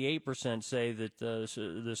 88% say that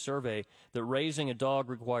the survey that raising a dog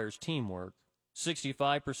requires teamwork.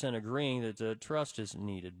 65% agreeing that trust is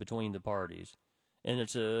needed between the parties. And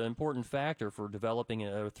it's an important factor for developing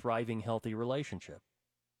a thriving, healthy relationship.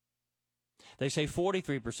 They say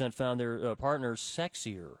 43% found their partners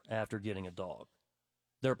sexier after getting a dog.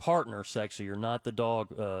 Their partner sexier, not the dog,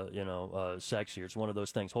 sexier. It's one of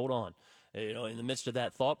those things. Hold on. In the midst of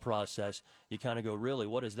that thought process, you kind of go, really,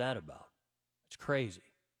 what is that about? It's crazy.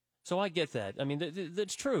 So I get that. I mean,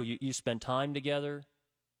 that's true. You spend time together.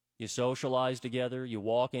 You socialize together. You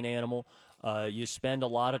walk an animal. You spend a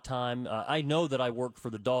lot of time. I know that I work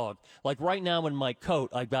for the dog. Like right now in my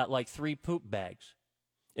coat, I've got like 3 poop bags.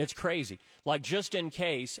 It's crazy. Like just in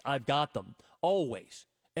case, I've got them. Always.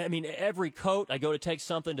 I mean, every coat, I go to take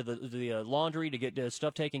something to the laundry to get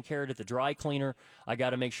stuff taken care of at the dry cleaner. I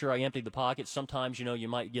got to make sure I empty the pockets. Sometimes, you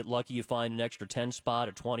might get lucky. You find an extra 10 spot,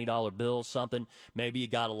 a $20 bill, something. Maybe you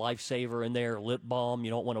got a lifesaver in there, lip balm. You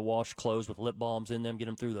don't want to wash clothes with lip balms in them. Get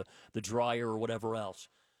them through the dryer or whatever else.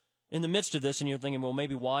 In the midst of this, and you're thinking, well,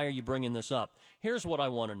 maybe why are you bringing this up? Here's what I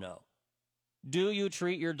want to know. Do you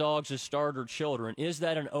treat your dogs as starter children? Is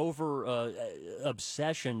that an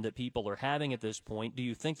obsession that people are having at this point? Do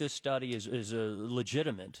you think this study is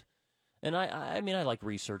legitimate? And I mean, I like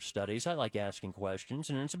research studies. I like asking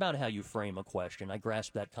questions, and it's about how you frame a question. I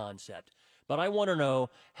grasp that concept. But I want to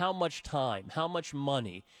know how much time, how much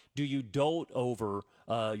money do you dote over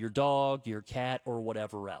your dog, your cat, or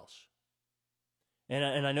whatever else?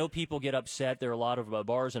 And I know people get upset. There are a lot of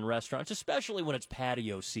bars and restaurants, especially when it's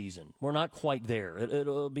patio season. We're not quite there.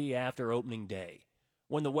 It'll be after opening day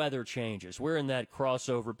when the weather changes. We're in that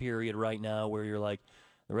crossover period right now where you're like,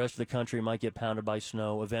 the rest of the country might get pounded by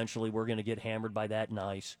snow. Eventually, we're going to get hammered by that and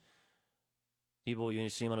ice. People, you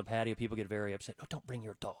see them on a patio, people get very upset. Oh, don't bring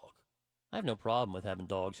your dog. I have no problem with having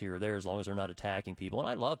dogs here or there as long as they're not attacking people. And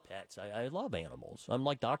I love pets. I love animals. I'm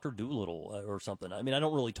like Dr. Doolittle or something. I mean, I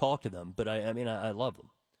don't really talk to them, but I love them.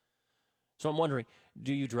 So I'm wondering,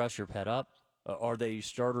 do you dress your pet up? Are they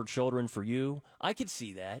starter children for you? I could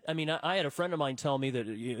see that. I mean, I had a friend of mine tell me that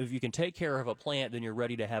if you can take care of a plant, then you're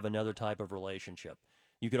ready to have another type of relationship.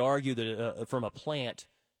 You could argue that from a plant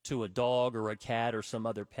to a dog or a cat or some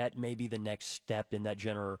other pet may be the next step in that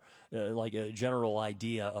general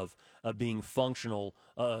idea of being functional,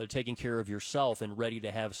 taking care of yourself and ready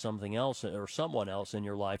to have something else or someone else in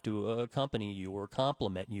your life to accompany you or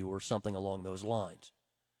complement you or something along those lines.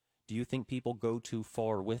 Do you think people go too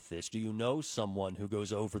far with this? Do you know someone who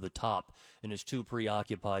goes over the top and is too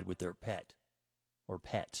preoccupied with their pet or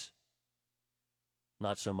pets?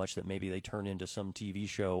 Not so much that maybe they turn into some TV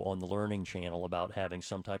show on the Learning Channel about having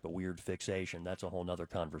some type of weird fixation. That's a whole nother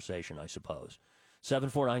conversation, I suppose.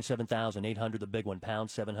 749-7000, 800, the big one, pound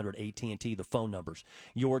 700 AT&T, the phone numbers.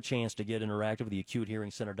 Your chance to get interactive with the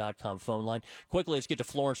AcuteHearingCenter.com phone line. Quickly, let's get to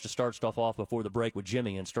Florence to start stuff off before the break with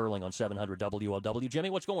Jimmy and Sterling on 700 WLW. Jimmy,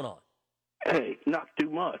 what's going on? Hey, not too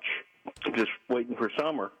much. Just waiting for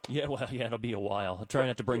summer. Yeah, well, it'll be a while. I'll try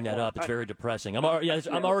not to bring that up. It's very depressing. I'm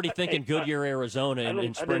already thinking Goodyear, Arizona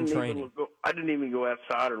in spring training. I didn't even go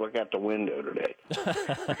outside or look out the window today.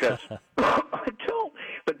 Because I don't.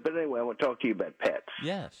 But anyway, I want to talk to you about pets.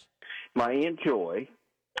 Yes. My Aunt Joy,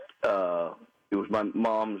 it was my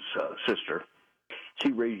mom's sister.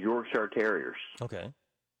 She raised Yorkshire Terriers. Okay.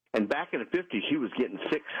 And back in the 50s, she was getting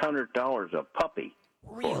 $600 a puppy.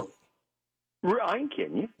 Really? I ain't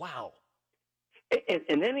kidding you. Wow.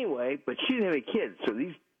 And anyway, but she didn't have any kids, so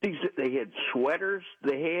these they had sweaters.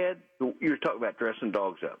 They had, you were talking about dressing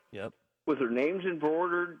dogs up. Yep. With their names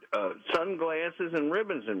embroidered, sunglasses and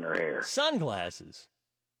ribbons in their hair. Sunglasses?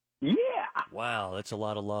 Yeah. Wow, that's a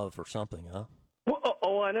lot of love for something, huh?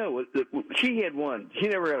 Well, I know. She had one. She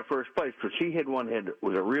never got a first place, but she had one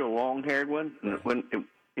was a real long-haired one. And when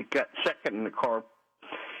it got second in the car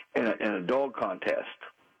in a dog contest.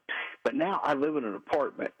 But now I live in an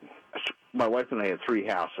apartment. My wife and I have 3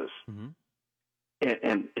 houses. Mm-hmm.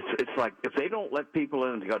 And it's like if they don't let people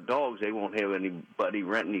in and got dogs, they won't have anybody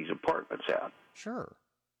renting these apartments out. Sure.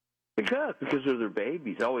 Because they're their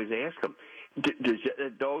babies. I always ask them, does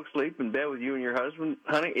that dog sleep in bed with you and your husband,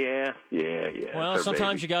 honey? Yeah. Well,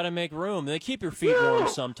 sometimes you got to make room. They keep your feet warm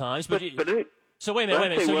sometimes. So wait a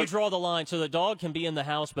minute. So you draw the line. So the dog can be in the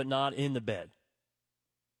house but not in the bed.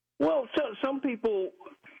 Well, some people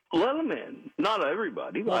let them in. Not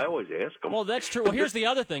everybody, but I always ask them. Well, that's true. Well, here's the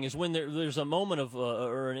other thing is when there's a moment of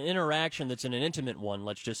or an interaction that's an intimate one,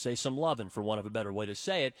 let's just say some loving, for want of a better way to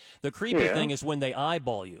say it, the creepy thing is when they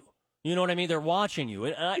eyeball you. You know what I mean? They're watching you.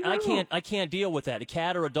 And I can't deal with that. A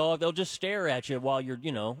cat or a dog, they'll just stare at you while you're,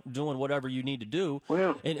 doing whatever you need to do.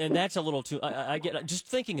 Well, and that's a little too, I get, just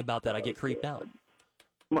thinking about that, I get creeped out.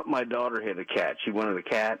 My daughter had a cat. She wanted a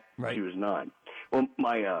cat. Right. She was 9. Well,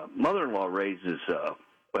 my mother-in-law raises,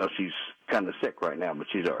 she's kind of sick right now, but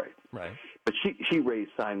she's all right. Right. But she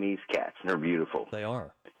raised Siamese cats, and they're beautiful. They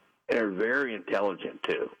are. They're very intelligent,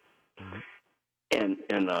 too. and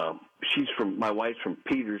my wife's from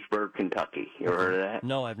Petersburg, Kentucky. You ever heard of that?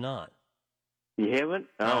 No, I've not. You haven't?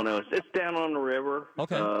 I don't know. It's down on the river.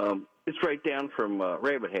 Okay. It's right down from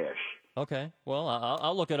Rabbit Hash. Okay. Well,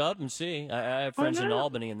 I'll look it up and see. I have friends in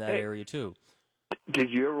Albany in that area, too. Did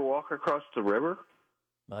you ever walk across the river?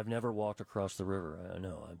 I've never walked across the river.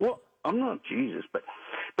 No. Well, I'm not Jesus, but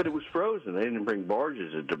it was frozen. They didn't bring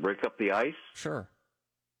barges to break up the ice. Sure.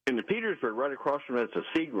 In the Petersburg, right across from that's a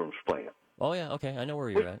Seagram's plant. Oh, yeah. Okay. I know where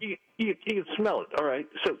you're at. You can smell it. All right.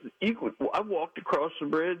 So I walked across the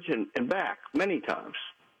bridge and back many times.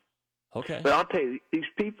 Okay. But I'll tell you, these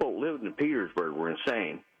people living in Petersburg were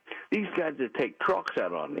insane. These guys that take trucks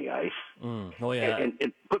out on the ice Oh, yeah.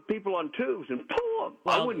 and put people on tubes and pull them.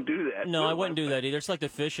 Well, I wouldn't do that. No, I wouldn't do that either. It's like the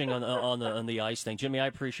fishing on the ice thing. Jimmy, I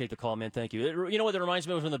appreciate the call, man. Thank you. You know what that reminds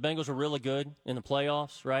me of when the Bengals were really good in the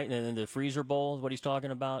playoffs, right? And in the Freezer Bowl, what he's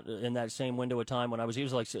talking about, in that same window of time when he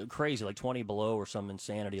was like crazy, like 20 below or some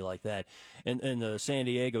insanity like that. And the San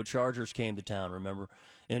Diego Chargers came to town, remember?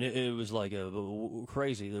 And it was like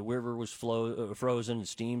crazy. The river was frozen, the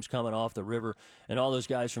steam's coming off the river, and all those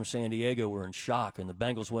guys from San Diego were in shock. And the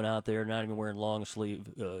Bengals went out there, not even wearing long sleeve,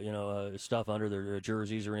 stuff under their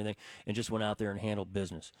jerseys or anything, and just went out there and handled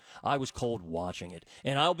business. I was cold watching it,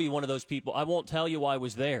 and I'll be one of those people. I won't tell you I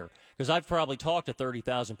was there because I've probably talked to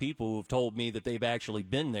 30,000 people who have told me that they've actually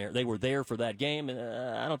been there. They were there for that game, and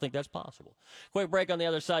I don't think that's possible. Quick break on the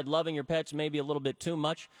other side. Loving your pets maybe a little bit too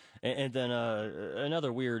much, and then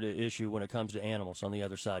another weird issue when it comes to animals on the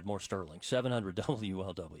other side. More Sterling. 700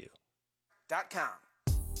 WLW.com.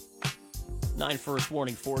 9 first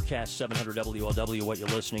warning forecast. 700 WLW. What you're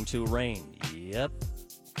listening to? Rain. Yep.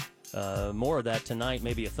 More of that tonight,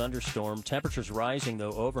 maybe a thunderstorm. Temperatures rising,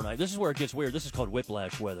 though, overnight. This is where it gets weird. This is called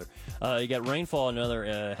whiplash weather. You got rainfall,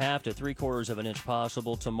 another half to 3/4 of an inch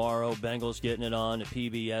possible tomorrow. Bengals getting it on at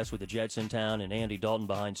PBS with the Jets in town and Andy Dalton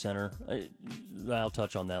behind center. I'll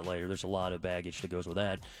touch on that later. There's a lot of baggage that goes with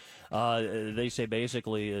that. They say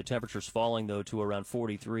basically temperatures falling, though, to around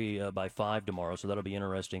 43 by 5 tomorrow, so that'll be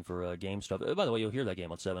interesting for game stuff. By the way, you'll hear that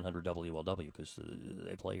game on 700 WLW because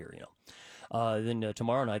they play here, you know. Then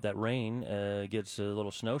tomorrow night, that rain gets a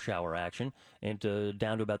little snow shower action, and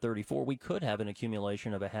down to about 34. We could have an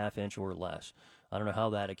accumulation of a half inch or less. I don't know how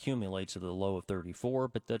that accumulates to the low of 34,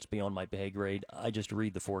 but that's beyond my pay grade. I just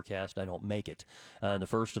read the forecast. I don't make it. The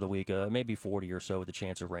first of the week, maybe 40 or so with a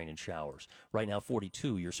chance of rain and showers. Right now,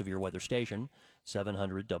 42, your severe weather station,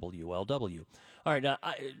 700 WLW. All right, now,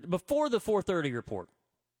 before the 4:30 report,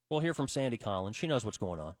 we'll hear from Sandy Collins. She knows what's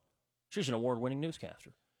going on. She's an award-winning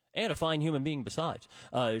newscaster. And a fine human being besides.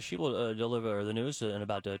 She will deliver the news in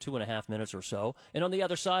about 2.5 minutes or so. And on the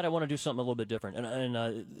other side, I want to do something a little bit different.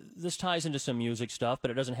 And this ties into some music stuff,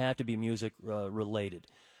 but it doesn't have to be music related.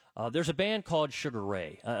 There's a band called Sugar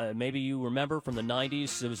Ray. Maybe you remember from the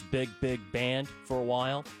 90s. It was a big band for a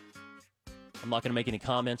while. I'm not going to make any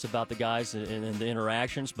comments about the guys and the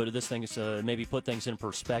interactions, but this thing is maybe put things in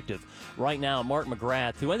perspective. Right now, Mark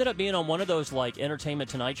McGrath, who ended up being on one of those like Entertainment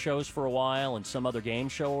Tonight shows for a while and some other game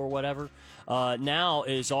show or whatever, now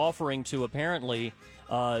is offering to apparently,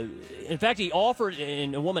 in fact, he offered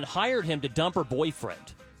and a woman hired him to dump her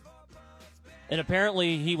boyfriend. And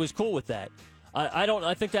apparently he was cool with that.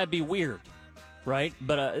 I think that'd be weird, right?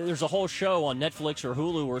 But there's a whole show on Netflix or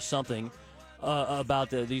Hulu or something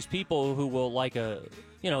about these people who will you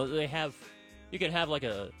can have like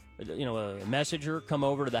a messenger come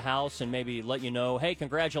over to the house and maybe let you know, hey,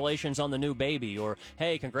 congratulations on the new baby, or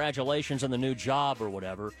hey, congratulations on the new job, or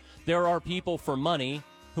whatever. There are people for money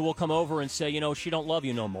who will come over and say, she don't love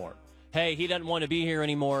you no more. Hey, he doesn't want to be here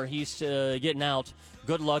anymore. He's getting out.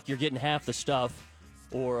 Good luck. You're getting half the stuff.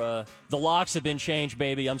 Or the locks have been changed,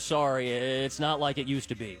 baby. I'm sorry. It's not like it used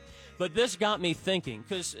to be. But this got me thinking,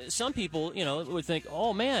 because some people, would think,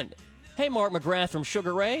 oh, man, hey, Mark McGrath from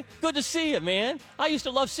Sugar Ray, good to see you, man. I used to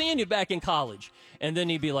love seeing you back in college. And then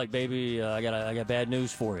he'd be like, baby, I got bad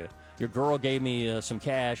news for you. Your girl gave me some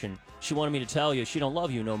cash, and she wanted me to tell you she don't love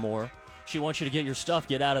you no more. She wants you to get your stuff,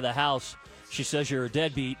 get out of the house. She says you're a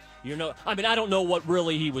deadbeat. I don't know what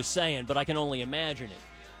really he was saying, but I can only imagine it.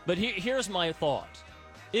 But here's my thought.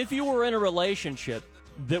 If you were in a relationship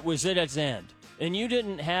that was at its end, and you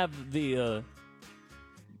didn't have the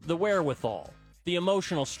wherewithal, the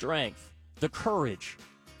emotional strength, the courage,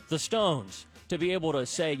 the stones to be able to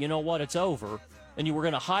say, you know what, it's over, and you were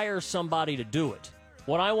going to hire somebody to do it.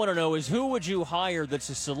 What I want to know is, who would you hire that's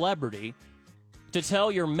a celebrity to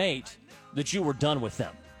tell your mate that you were done with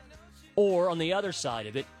them? Or on the other side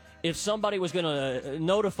of it, if somebody was going to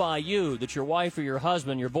notify you that your wife or your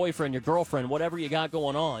husband, your boyfriend, your girlfriend, whatever you got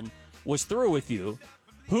going on, was through with you,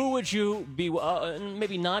 Who would you be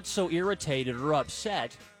maybe not so irritated or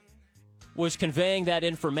upset was conveying that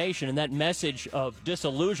information and that message of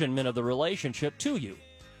disillusionment of the relationship to you?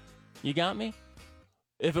 You got me?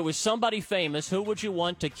 If it was somebody famous, who would you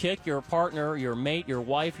want to kick your partner, your mate, your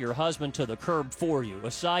wife, your husband to the curb for you,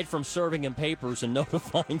 aside from serving in papers and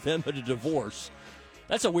notifying them of a divorce?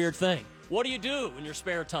 That's a weird thing. What do you do in your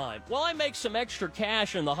spare time? Well, I make some extra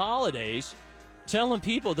cash in the holidays telling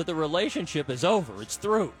people that the relationship is over. It's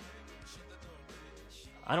through.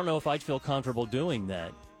 I don't know if I'd feel comfortable doing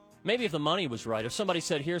that. Maybe if the money was right. If somebody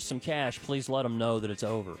said, here's some cash, please let them know that it's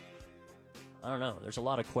over. I don't know. There's a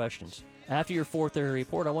lot of questions. After your 4:30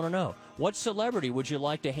 report, I want to know, what celebrity would you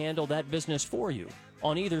like to handle that business for you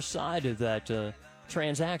on either side of that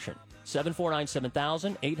transaction?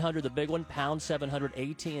 749-7000, 800 the big one, pound 700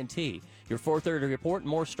 AT&T. Your 4:30 report,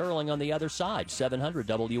 more Sterling on the other side, 700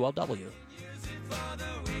 WLW.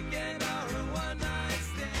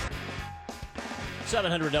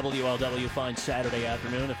 700 WLW, fine Saturday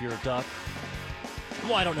afternoon if you're a Duck.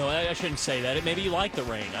 Well, I don't know. I shouldn't say that. Maybe you like the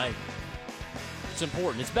rain. It's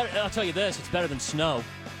important. It's better. I'll tell you this. It's better than snow.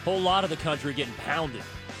 A whole lot of the country getting pounded.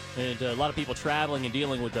 And a lot of people traveling and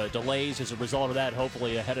dealing with delays as a result of that.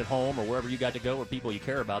 Hopefully headed home or wherever you got to go or people you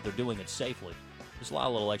care about, they're doing it safely. Just a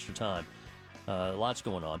little extra time. Lots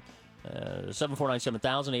going on.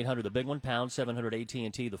 749-7000, 800 the big one, pound 700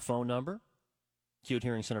 AT&T, the phone number.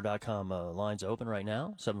 CuteHearingCenter.com lines open right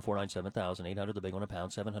now. 749-7000, 800 the big one,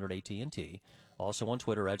 pound 700 AT&T. Also on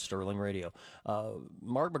Twitter at Sterling Radio.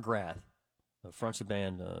 Mark McGrath fronts the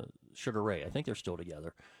band Sugar Ray. I think they're still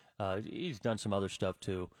together. He's done some other stuff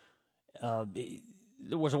too.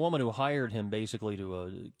 There was a woman who hired him basically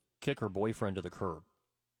to kick her boyfriend to the curb,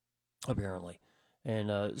 apparently.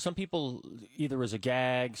 And some people, either as a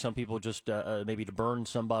gag, some people just maybe to burn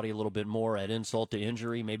somebody a little bit more, at insult to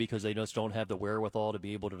injury, maybe because they just don't have the wherewithal to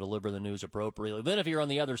be able to deliver the news appropriately. Then if you're on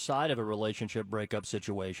the other side of a relationship breakup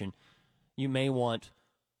situation, you may want,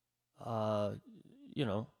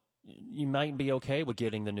 you might be okay with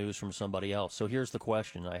getting the news from somebody else. So here's the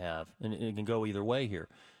question I have, and it can go either way here.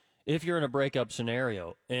 If you're in a breakup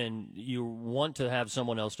scenario and you want to have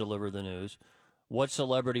someone else deliver the news, what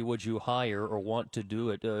celebrity would you hire or want to do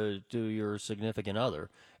it to your significant other?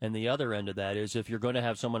 And the other end of that is, if you're going to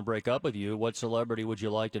have someone break up with you, what celebrity would you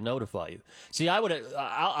like to notify you? See,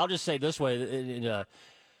 I'll just say this way.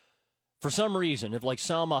 For some reason, if like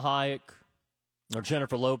Salma Hayek or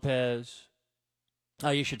Jennifer Lopez,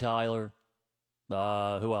 Aisha Tyler,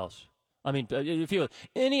 who else? I mean, if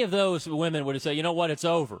any of those women would say, you know what, it's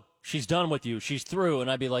over. She's done with you. She's through.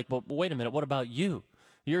 And I'd be like, well, wait a minute. What about you?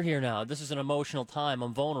 You're here now. This is an emotional time.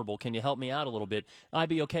 I'm vulnerable. Can you help me out a little bit? I'd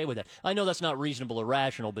be okay with that. I know that's not reasonable or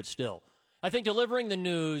rational, but still. I think delivering the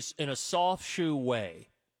news in a soft shoe way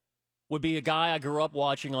would be a guy I grew up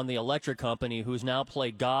watching on The Electric Company who's now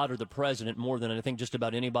played God or the president more than I think just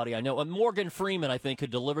about anybody I know. And Morgan Freeman, I think,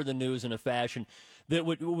 could deliver the news in a fashion that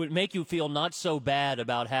would make you feel not so bad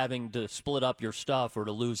about having to split up your stuff or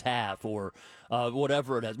to lose half or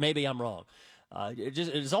whatever it is. Maybe I'm wrong.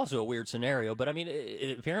 It's also a weird scenario, but I mean,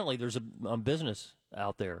 apparently there's a business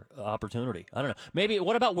out there, opportunity. I don't know. Maybe,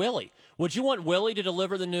 what about Willie? Would you want Willie to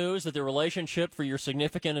deliver the news that the relationship for your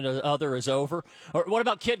significant other is over? Or what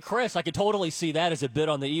about Kid Chris? I could totally see that as a bit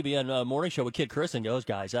on the EBN morning show with Kid Chris and those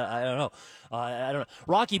guys. I don't know. I don't know.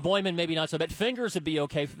 Rocky Boyman, maybe not so bad. Fingers would be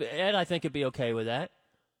okay. Ed, I think, would be okay with that.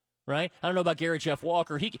 Right? I don't know about Gary Jeff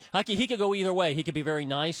Walker. He could go either way. He could be very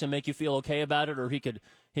nice and make you feel okay about it, or he could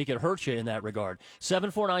hurt you in that regard.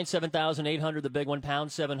 749-7000, 800 the big one,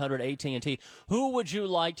 pound 700 AT&T. Who would you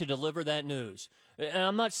like to deliver that news? And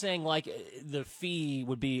I'm not saying like the fee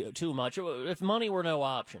would be too much. If money were no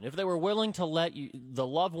option, if they were willing to let you, the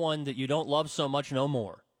loved one that you don't love so much no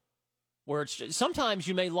more, where it's just, sometimes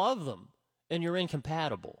you may love them and you're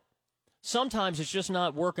incompatible. Sometimes it's just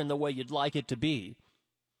not working the way you'd like it to be.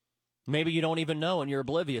 Maybe you don't even know and you're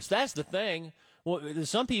oblivious. That's the thing. Well,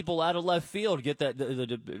 some people out of left field get that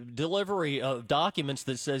the delivery of documents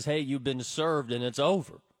that says, hey, you've been served and it's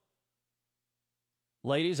over.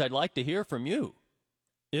 Ladies, I'd like to hear from you.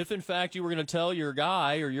 If, in fact, you were going to tell your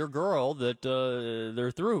guy or your girl that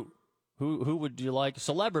they're through, who would you like,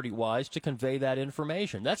 celebrity-wise, to convey that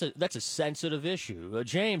information? That's a sensitive issue.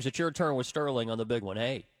 James, it's your turn with Sterling on the big one.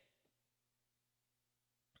 Hey.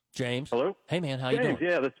 James. Hello? Hey, man, how you doing?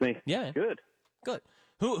 Yeah, that's me. Yeah. Good.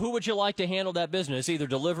 Who would you like to handle that business? Either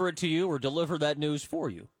deliver it to you or deliver that news for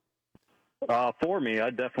you? For me,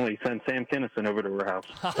 I'd definitely send Sam Kinison over to her house.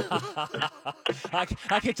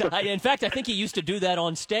 In fact, I think he used to do that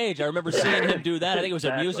on stage. I remember seeing him do that. I think it was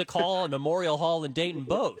a music hall and Memorial Hall in Dayton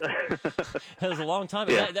both. That was a long time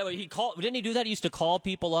ago. Yeah. Didn't he do that? He used to call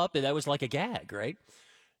people up, and that was like a gag, right?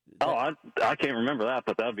 Oh, I can't remember that,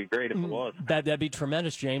 but that would be great if it was. That'd be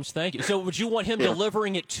tremendous, James. Thank you. So would you want him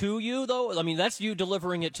delivering it to you, though? I mean, that's you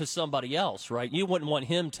delivering it to somebody else, right? You wouldn't want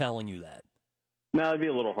him telling you that. No, it'd be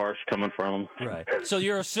a little harsh coming from him. Right. So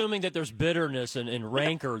you're assuming that there's bitterness and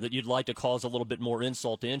rancor that you'd like to cause a little bit more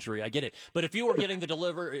insult to injury. I get it. But if you were getting the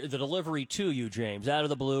delivery to you, James, out of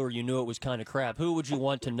the blue, or you knew it was kind of crap, who would you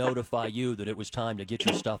want to notify you that it was time to get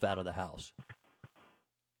your stuff out of the house?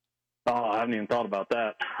 Oh, I haven't even thought about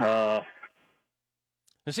that.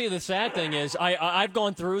 See, the sad thing is, I've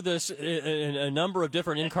gone through this in a number of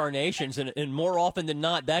different incarnations, and more often than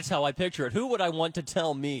not, that's how I picture it. Who would I want to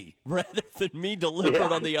tell me rather than me deliver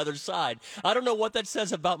it on the other side? I don't know what that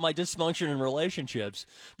says about my dysfunction in relationships,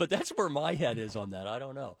 but that's where my head is on that. I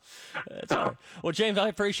don't know. That's all right. Well, James, I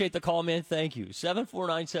appreciate the call, man. Thank you.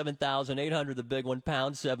 749-7000, 800, the big one,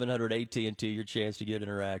 pound 700 AT&T, your chance to get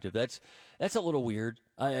interactive. That's a little weird.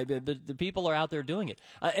 But the people are out there doing it,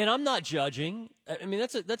 and I'm not judging. I mean,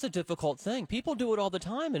 that's a difficult thing. People do it all the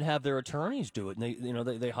time, and have their attorneys do it.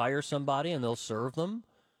 And they hire somebody, and they'll serve them.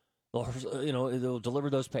 They'll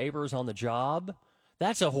deliver those papers on the job.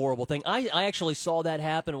 That's a horrible thing. I actually saw that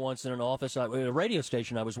happen once in an office, at a radio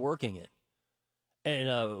station I was working in,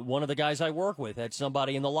 and one of the guys I work with had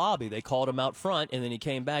somebody in the lobby. They called him out front, and then he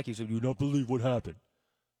came back. He said, "You don't believe what happened?"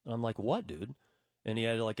 And I'm like, "What, dude?" And he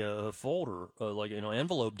had like a folder,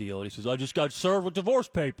 envelope deal. And he says, "I just got served with divorce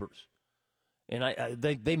papers." And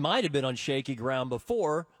they might have been on shaky ground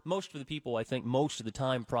before. Most of the people, I think, most of the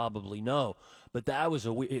time probably know. But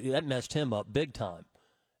that messed him up big time.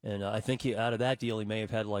 And I think out of that deal, he may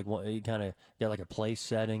have had he kind of got like a place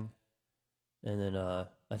setting. And then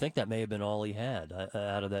I think that may have been all he had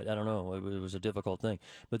out of that. I don't know. It was a difficult thing.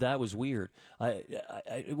 But that was weird.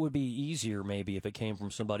 It would be easier maybe if it came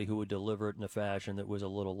from somebody who would deliver it in a fashion that was a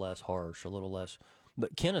little less harsh, a little less.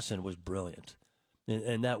 But Kinison was brilliant.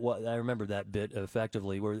 And I remember that bit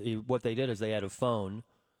effectively, where what they did is they had a phone,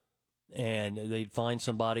 and they'd find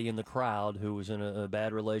somebody in the crowd who was in a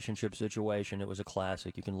bad relationship situation. It was a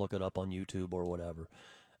classic. You can look it up on YouTube or whatever.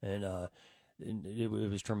 And it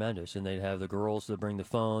was tremendous. And they'd have the girls that bring the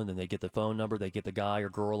phone, then they'd get the phone number, they'd get the guy or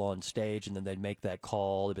girl on stage, and then they'd make that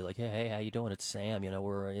call. They'd be like, hey, how you doing? It's Sam.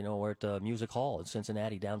 We're at the Music Hall in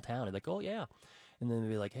Cincinnati downtown. And they'd like, oh, yeah. And then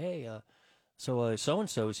they'd be like, hey,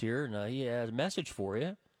 so-and-so's here, and he has a message for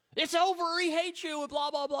you. It's over, he hates you, and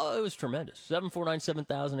blah, blah, blah. It was tremendous.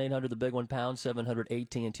 749-7800, the big one, pound 700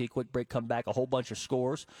 AT&T. Quick break, come back, a whole bunch of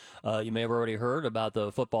scores. You may have already heard about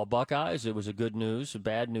the football Buckeyes. It was a good news, a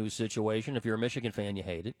bad news situation. If you're a Michigan fan, you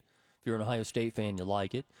hate it. If you're an Ohio State fan, you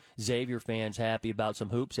like it. Xavier fans happy about some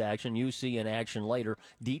hoops action. UC in action later.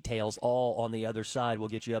 Details all on the other side. We'll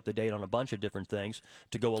get you up to date on a bunch of different things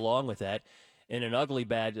to go along with that. In an ugly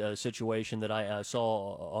bad situation that I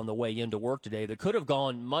saw on the way into work today that could have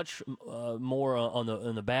gone much more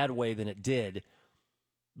in the bad way than it did,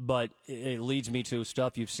 but it leads me to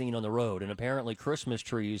stuff you've seen on the road. And apparently Christmas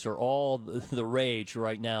trees are all the rage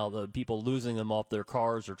right now, the people losing them off their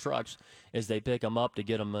cars or trucks as they pick them up to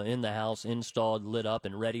get them in the house, installed, lit up,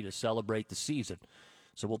 and ready to celebrate the season.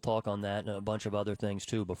 So we'll talk on that and a bunch of other things,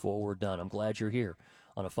 too, before we're done. I'm glad you're here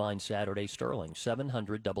on a fine Saturday. Sterling,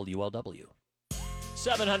 700 WLW.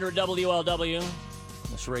 700 WLW,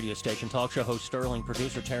 this radio station, talk show host Sterling,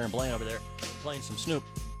 producer Taryn Blaine over there playing some Snoop.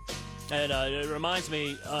 And it reminds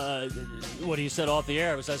me what he said off the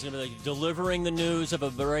air. I was going to be like delivering the news of a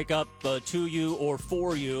breakup to you or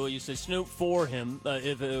for you. You said Snoop for him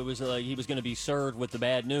if it was he was going to be served with the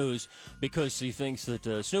bad news because he thinks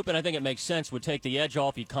that Snoop, and I think it makes sense, would take the edge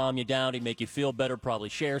off. He'd calm you down. He'd make you feel better, probably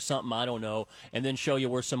share something, I don't know, and then show you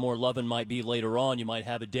where some more loving might be later on. You might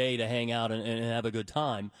have a day to hang out and have a good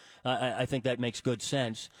time. I think that makes good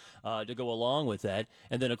sense to go along with that.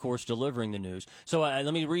 And then, of course, delivering the news. So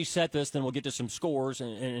let me reset this, then we'll get to some scores.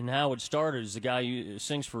 And how it started is the guy who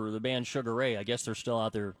sings for the band Sugar Ray. I guess they're still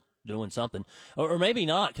out there doing something. Or maybe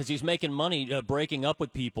not, because he's making money breaking up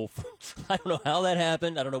with people. I don't know how that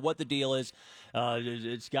happened. I don't know what the deal is.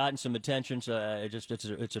 It's gotten some attention. So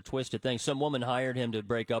it's a twisted thing. Some woman hired him to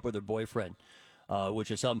break up with her boyfriend.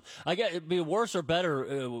 Which is something. I guess it'd be worse or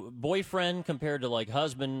better, boyfriend compared to like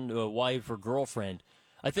husband, wife, or girlfriend.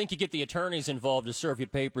 I think you get the attorneys involved to serve you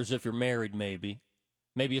papers if you're married, maybe.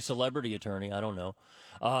 Maybe a celebrity attorney, I don't know.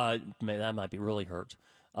 That might be really hurt.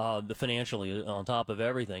 the financially on top of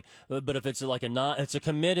everything. But if it's like it's a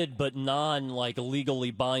committed but non like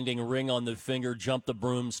legally binding ring on the finger, jump the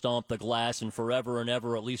broom, stomp the glass, and forever and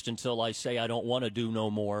ever, at least until I say I don't want to do no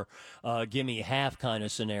more, give me half kind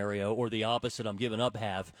of scenario, or the opposite, I'm giving up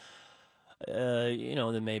half.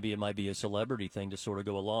 Then maybe it might be a celebrity thing to sort of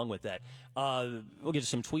go along with that. We'll get to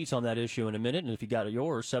some tweets on that issue in a minute, and if you got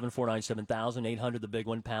yours, 749-7000, 800 the big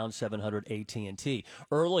one, pound 700 AT&T.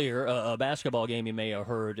 Earlier, a basketball game you may have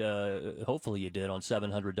heard, hopefully you did, on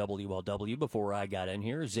 700 WLW before I got in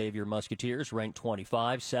here. Xavier Musketeers ranked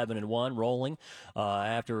 25, 7-1, rolling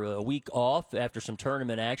after a week off, after some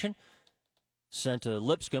tournament action. Sent to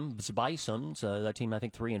Lipscomb's Bisons, that team I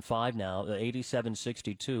think 3-5 now,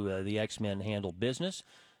 87-62. The X-Men handled business.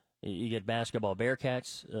 You get basketball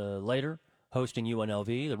Bearcats later, hosting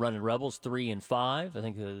UNLV. The Running Rebels 3-5. I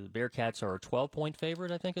think the Bearcats are a 12-point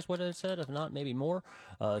favorite, I think is what it said, if not maybe more.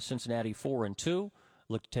 Cincinnati 4-2.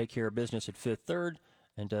 Look to take care of business at Fifth Third.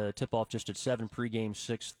 And tip off just at 7, pregame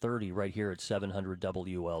 6:30 right here at 700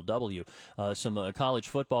 WLW. Some college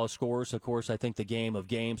football scores. Of course, I think the game of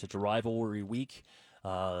games, it's a rivalry week.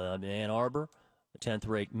 Ann Arbor,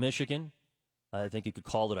 10th-ranked Michigan. I think you could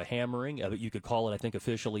call it a hammering. You could call it, I think,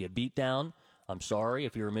 officially a beatdown. I'm sorry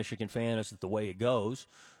if you're a Michigan fan, it's the way it goes.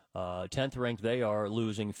 10th ranked, they are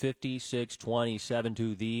losing 56-27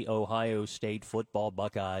 to the Ohio State football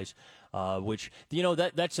Buckeyes, which,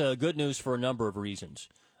 that's good news for a number of reasons.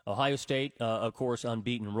 Ohio State, of course,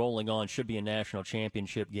 unbeaten, rolling on, should be a national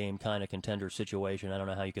championship game kind of contender situation. I don't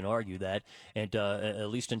know how you can argue that. And at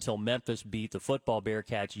least until Memphis beat the football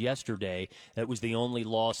Bearcats yesterday, that was the only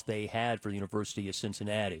loss they had for the University of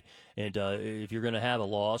Cincinnati. And if you're going to have a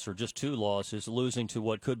loss, or just two losses, losing to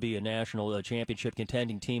what could be a national championship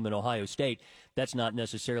contending team in Ohio State, that's not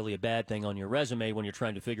necessarily a bad thing on your resume when you're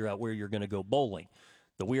trying to figure out where you're going to go bowling.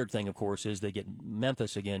 The weird thing, of course, is they get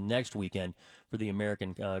Memphis again next weekend for the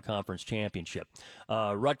American Conference Championship.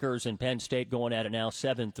 Rutgers and Penn State going at it now,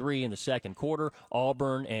 7-3 in the second quarter.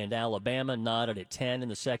 Auburn and Alabama knotted at 10 in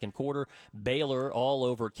the second quarter. Baylor all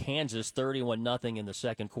over Kansas, 31-0 in the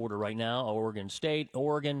second quarter right now. Oregon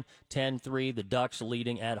 10-3. The Ducks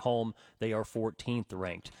leading at home. They are 14th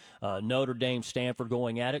ranked. Notre Dame, Stanford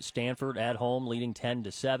going at it. Stanford at home leading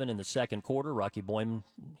 10-7 in the second quarter. Rocky Boyman,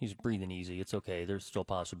 he's breathing easy. It's okay. There's still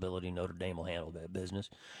possibility Notre Dame will handle that business.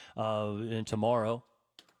 And tomorrow,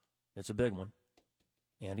 it's a big one.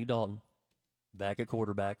 Andy Dalton, back at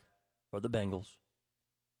quarterback for the Bengals.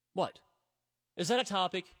 What? Is that a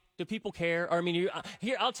topic? Do people care? I mean,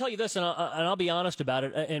 here, I'll tell you this, and I'll be honest about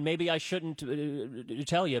it, and maybe I shouldn't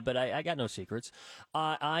tell you, but I got no secrets.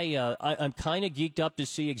 I'm kind of geeked up to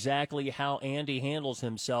see exactly how Andy handles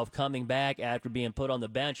himself coming back after being put on the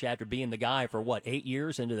bench, after being the guy for, 8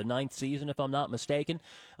 years into the 9th season, if I'm not mistaken.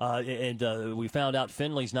 And we found out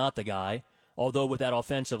Finley's not the guy, although with that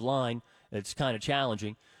offensive line, it's kind of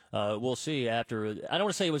challenging. We'll see after. I don't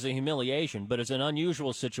want to say it was a humiliation, but it's an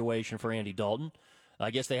unusual situation for Andy Dalton. I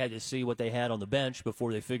guess they had to see what they had on the bench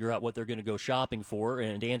before they figure out what they're going to go shopping for.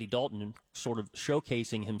 And Andy Dalton sort of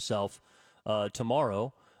showcasing himself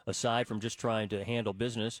tomorrow, aside from just trying to handle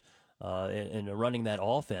business and running that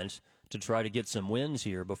offense to try to get some wins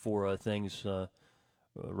here before things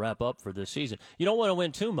wrap up for this season. You don't want to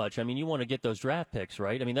win too much. I mean, you want to get those draft picks,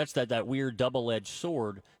 right? I mean, that's that weird double-edged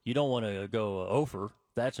sword. You don't want to go over.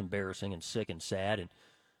 That's embarrassing and sick and sad. And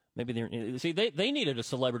maybe they needed a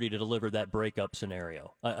celebrity to deliver that breakup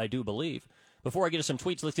scenario. I do believe. Before I get to some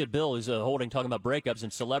tweets, let's get Bill, who's talking about breakups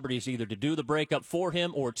and celebrities either to do the breakup for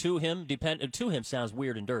him or to him. To him sounds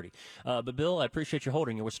weird and dirty. But Bill, I appreciate you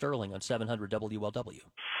holding. You're with Sterling on 700 WLW.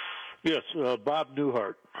 Yes, Bob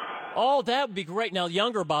Newhart. Oh, that would be great. Now,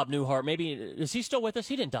 younger Bob Newhart, maybe, is he still with us?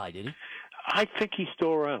 He didn't die, did he? I think he's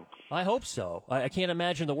still around. I hope so. I can't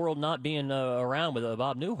imagine the world not being around with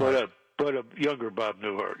Bob Newhart. But a younger Bob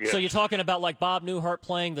Newhart, yes. So you're talking about like Bob Newhart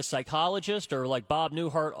playing the psychologist, or like Bob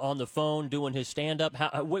Newhart on the phone doing his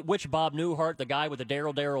stand-up? Which Bob Newhart, the guy with the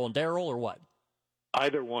Daryl, and Daryl, or what?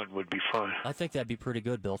 Either one would be fine. I think that'd be pretty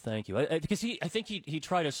good, Bill. Thank you. Because I think he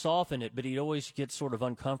tried to soften it, but he'd always get sort of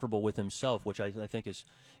uncomfortable with himself, which I think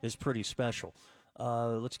is pretty special.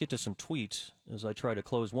 Let's get to some tweets as I try to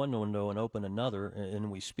close one window and open another,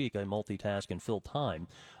 and we speak. I multitask and fill time.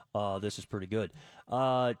 This is pretty good.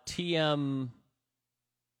 TM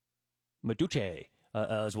Maduche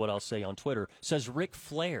is what I'll say on Twitter, says Ric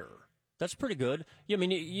Flair. That's pretty good. I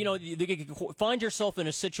mean, you find yourself in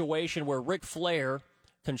a situation where Ric Flair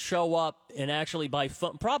can show up and actually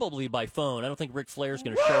probably by phone. I don't think Ric Flair's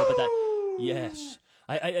going to show up at that. Yes.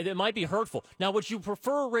 It might be hurtful. Now, would you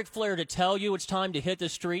prefer Ric Flair to tell you it's time to hit the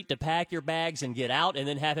street, to pack your bags and get out, and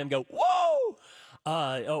then have him go, whoa?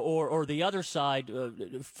 or the other side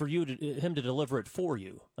for him to deliver it for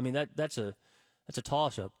you. I mean that's a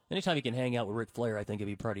toss up. Anytime you can hang out with Ric Flair, I think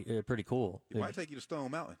it'd be pretty cool. He might take you to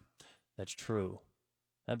Stone Mountain. That's true.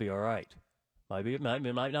 That'd be all right. It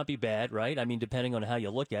might not be bad, right? I mean, depending on how you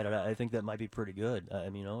look at it, I think that might be pretty good. I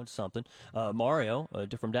mean, it's something. Mario,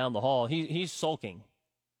 from down the hall, he's sulking.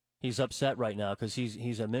 He's upset right now because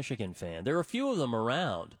he's a Michigan fan. There are a few of them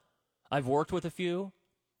around. I've worked with a few.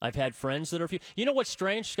 I've had friends that are a few. You know what's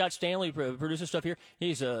strange? Scott Stanley produces stuff here.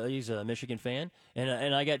 He's a Michigan fan,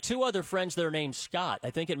 and I got two other friends that are named Scott. I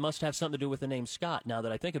think it must have something to do with the name Scott. Now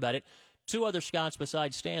that I think about it, two other Scotts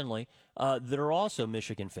besides Stanley that are also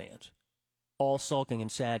Michigan fans. All sulking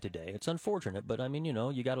and sad today. It's unfortunate, but I mean,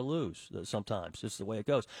 you got to lose sometimes. It's the way it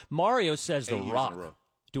goes. Mario says The Rock.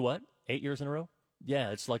 Do what? 8 years in a row?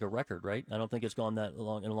 Yeah, it's like a record, right? I don't think it's gone that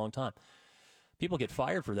long in a long time. People get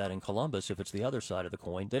fired for that in Columbus if it's the other side of the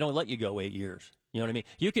coin. They don't let you go 8 years. You know what I mean?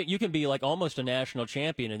 You can be like almost a national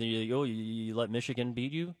champion, and then you let Michigan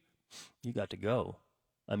beat you. You got to go.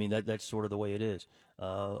 I mean, that's sort of the way it is.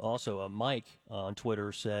 Also, Mike on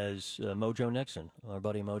Twitter says Mojo Nixon, our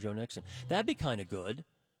buddy Mojo Nixon. That'd be kind of good.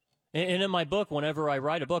 And in my book, whenever I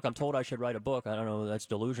write a book, I'm told I should write a book. I don't know if that's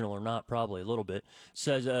delusional or not, probably a little bit.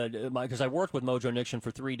 Says, because I worked with Mojo Nixon for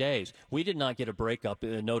 3 days. We did not get a breakup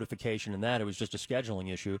notification in that. It was just a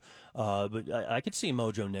scheduling issue. But I could see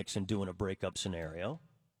Mojo Nixon doing a breakup scenario.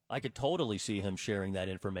 I could totally see him sharing that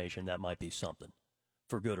information. That might be something,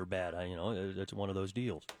 for good or bad. It's one of those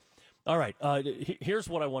deals. All right, here's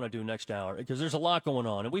what I want to do next hour, because there's a lot going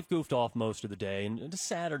on, and we've goofed off most of the day. And it's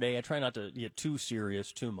Saturday. I try not to get too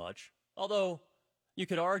serious too much. Although, you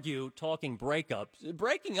could argue talking breakups.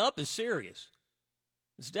 Breaking up is serious.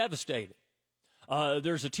 It's devastating.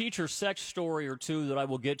 There's a teacher sex story or two that I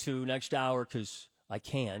will get to next hour, because I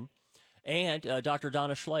can. And Dr.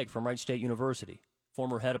 Donna Schlegg from Wright State University,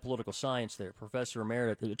 former head of political science there, professor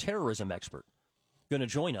emeritus, a terrorism expert, going to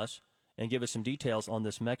join us and give us some details on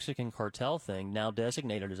this Mexican cartel thing, now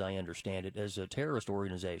designated, as I understand it, as a terrorist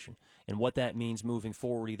organization, and what that means moving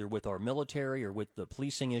forward, either with our military or with the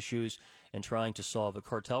policing issues and trying to solve a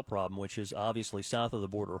cartel problem, which is obviously south of the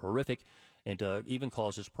border horrific and even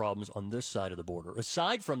causes problems on this side of the border,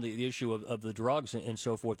 aside from the issue of the drugs and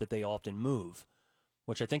so forth that they often move,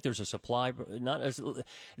 which I think there's a supply,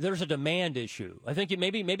 there's a demand issue. I think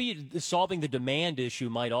maybe solving the demand issue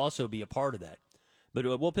might also be a part of that. But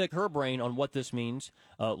we'll pick her brain on what this means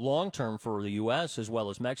long-term for the U.S. as well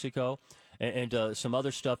as Mexico and some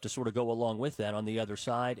other stuff to sort of go along with that on the other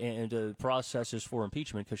side and processes for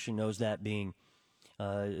impeachment, because she knows that being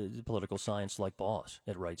political science-like boss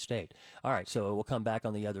at Wright State. All right, so we'll come back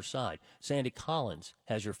on the other side. Sandy Collins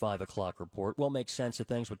has your 5 o'clock report. We'll make sense of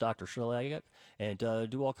things with Dr. Schlegg and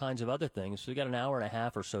do all kinds of other things. So we got an hour and a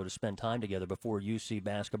half or so to spend time together before UC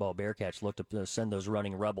basketball Bearcats look to send those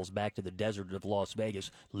running rebels back to the desert of Las Vegas.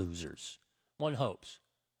 Losers. One hopes.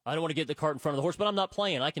 I don't want to get the cart in front of the horse, but I'm not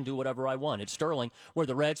playing. I can do whatever I want. It's Sterling, where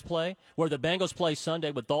the Reds play, where the Bengals play Sunday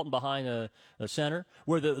with Dalton behind the center,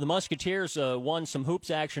 where the Musketeers won some hoops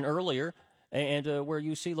action earlier, and where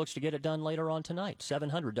UC looks to get it done later on tonight.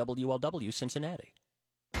 700 WLW Cincinnati.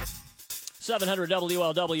 700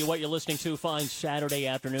 WLW, what you're listening to, fine Saturday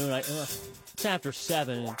afternoon. It's after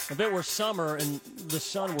 7. If it were summer and the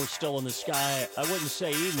sun were still in the sky, I wouldn't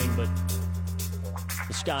say evening, but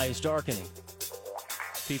the sky is darkening.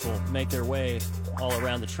 People make their way all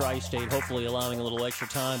around the tri-state, hopefully allowing a little extra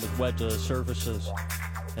time with wet surfaces.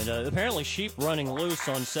 And apparently sheep running loose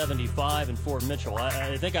on 75 in Fort Mitchell.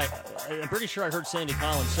 I'm pretty sure I heard Sandy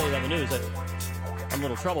Collins say that in the news. I'm a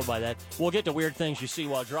little troubled by that. We'll get to weird things you see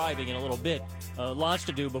while driving in a little bit. Lots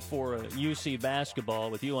to do before UC basketball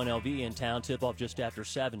with UNLV in town. Tip-off just after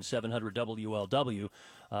 700 WLW.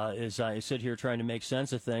 As I sit here trying to make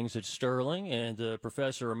sense of things, it's Sterling and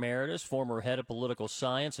Professor Emeritus, former head of political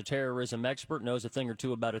science, a terrorism expert, knows a thing or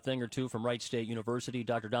two about a thing or two from Wright State University,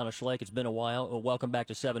 Dr. Donna Schlegg. It's been a while. Welcome back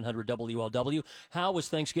to 700 WLW. How was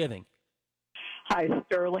Thanksgiving? Hi,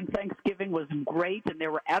 Sterling. Thanksgiving was great, and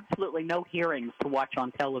there were absolutely no hearings to watch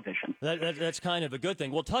on television. That's kind of a good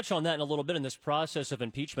thing. We'll touch on that in a little bit in this process of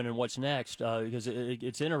impeachment and what's next, because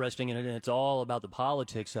it's interesting, and it's all about the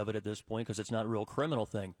politics of it at this point, because it's not a real criminal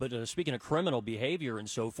thing. But speaking of criminal behavior and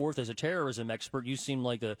so forth, as a terrorism expert, you seem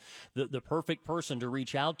like the perfect person to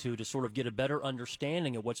reach out to sort of get a better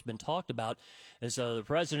understanding of what's been talked about, as the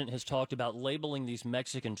president has talked about labeling these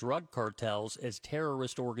Mexican drug cartels as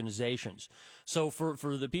terrorist organizations. So for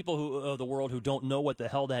the people of the world who don't know what the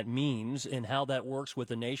hell that means and how that works with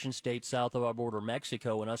the nation state south of our border,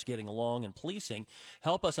 Mexico, and us getting along and policing,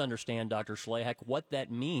 help us understand, Dr. Schlegg, what that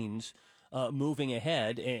means moving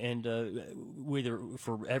ahead, and whether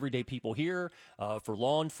for everyday people here, for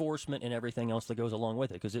law enforcement, and everything else that goes along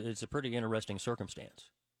with it, because it's a pretty interesting circumstance.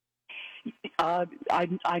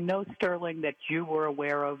 I know, Sterling, that you were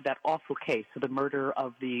aware of that awful case of the murder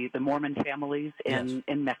of the Mormon families in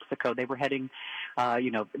Mexico. They were heading,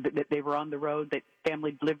 they were on the road. That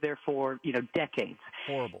family lived there for, decades.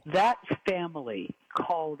 Horrible. That family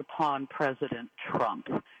called upon President Trump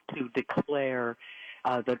to declare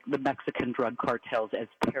the Mexican drug cartels as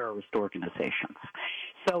terrorist organizations.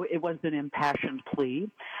 So it was an impassioned plea.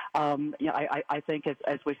 I think,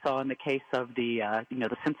 as we saw in the case of the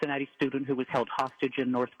Cincinnati student who was held hostage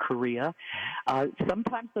in North Korea,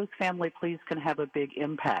 sometimes those family pleas can have a big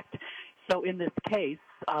impact. So in this case,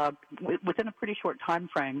 within a pretty short time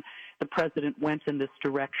frame, the president went in this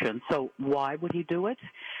direction. So why would he do it?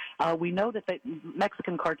 We know that the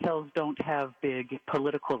Mexican cartels don't have big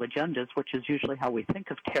political agendas, which is usually how we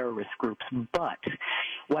think of terrorist groups. But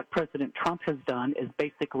what President Trump has done is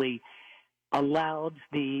basically allowed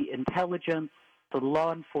the intelligence, the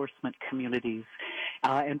law enforcement communities,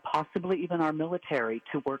 and possibly even our military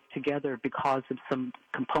to work together because of some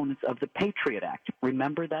components of the Patriot Act.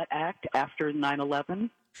 Remember that act after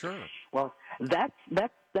 9/11? Sure. Well, that's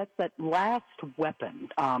that last weapon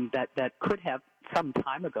that could have some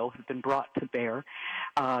time ago have been brought to bear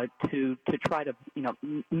to try to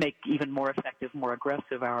make even more effective, more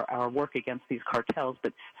aggressive our work against these cartels.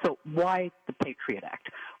 But so why the Patriot Act?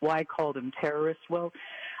 Why call them terrorists? Well,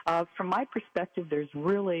 from my perspective, there's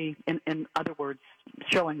really, in other words,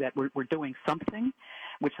 showing that we're doing something,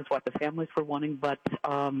 which is what the families were wanting. But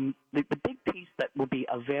the big piece that will be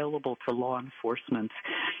available to law enforcement,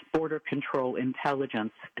 border control,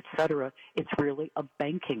 intelligence, etc., it's really a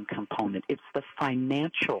banking component. It's the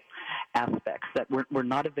financial aspects that were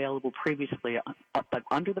not available previously. But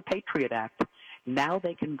under the Patriot Act, now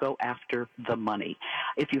they can go after the money.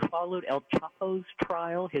 If you followed El Chapo's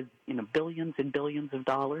trial, his billions and billions of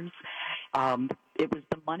dollars, it was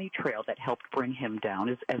the money trail that helped bring him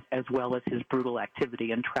down, as well as his brutal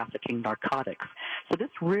activity in trafficking narcotics. So this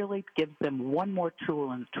really gives them one more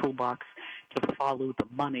tool in the toolbox to follow the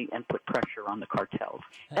money and put pressure on the cartels.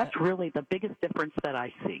 That's really the biggest difference that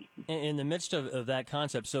I see. In the midst of that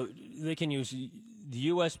concept, so they can use the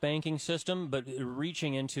U.S. banking system, but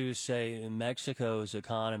reaching into, say, Mexico's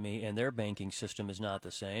economy and their banking system is not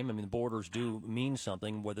the same. I mean, the borders do mean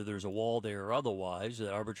something, whether there's a wall there or otherwise, the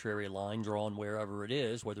arbitrary line drawn wherever it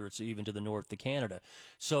is, whether it's even to the north to Canada.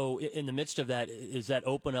 So in the midst of that, does that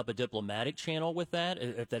open up a diplomatic channel with that,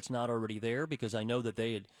 if that's not already there? Because I know that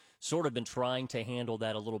they had sort of been trying to handle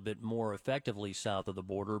that a little bit more effectively south of the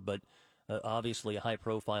border, but obviously a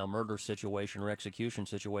high-profile murder situation or execution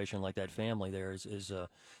situation like that family there is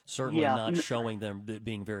certainly not showing them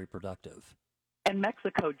being very productive. And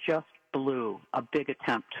Mexico just blew a big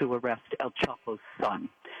attempt to arrest El Chapo's son.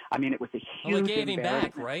 I mean, it was a huge Well, they gave him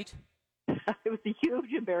back, right? It was a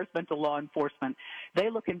huge embarrassment to law enforcement. They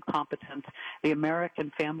look incompetent. The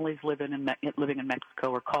American families living in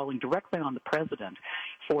Mexico are calling directly on the president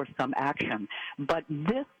for some action. But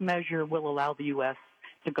this measure will allow the U.S.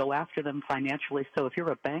 to go after them financially. So if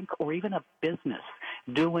you're a bank or even a business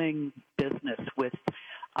doing business with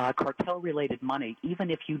cartel-related money, even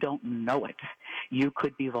if you don't know it, you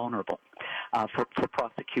could be vulnerable for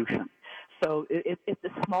prosecution. So it's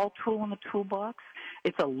a small tool in the toolbox.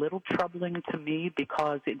 It's a little troubling to me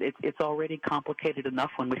because it's already complicated enough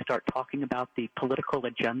when we start talking about the political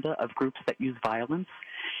agenda of groups that use violence.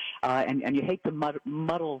 And you hate to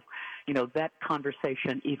muddle, that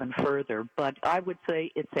conversation even further. But I would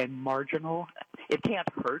say it's a marginal. It can't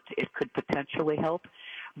hurt. It could potentially help.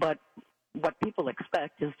 But what people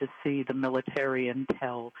expect is to see the military,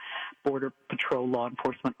 intel, border patrol, law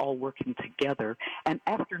enforcement all working together. And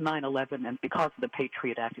after 9/11, and because of the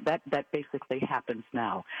Patriot Act, that basically happens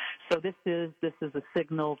now. So this is a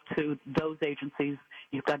signal to those agencies.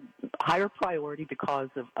 You've got higher priority because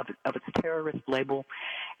of its terrorist label,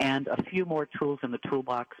 and a few more tools in the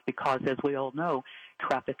toolbox because, as we all know,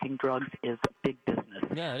 trafficking drugs is big business.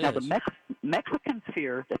 Yeah, it now, is. the Mexicans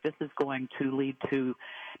fear that this is going to lead to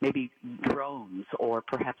maybe drones or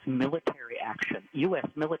perhaps military action, U.S.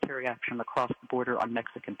 military action across the border on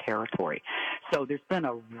Mexican territory. So there's been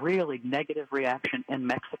a really negative reaction in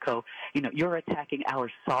Mexico. You're attacking our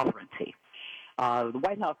sovereignty. The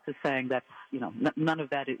White House is saying that none of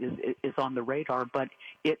that is on the radar, but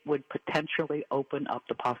it would potentially open up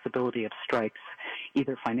the possibility of strikes,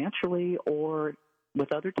 either financially or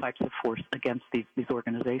with other types of force against these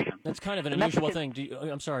organizations. That's kind of an And unusual thing.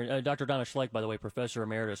 I'm sorry, Dr. Donna Schleck, by the way, Professor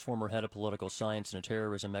Emeritus, former head of political science and a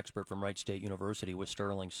terrorism expert from Wright State University with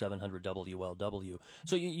Sterling 700 WLW.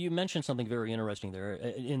 So you mentioned something very interesting there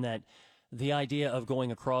in that the idea of going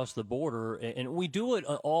across the border, and we do it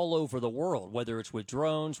all over the world, whether it's with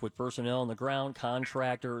drones, with personnel on the ground,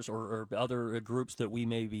 contractors, or other groups that we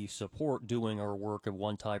maybe support doing our work of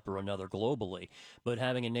one type or another globally. But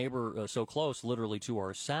having a neighbor so close, literally to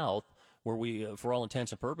our south, where we, for all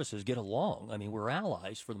intents and purposes, get along. I mean, we're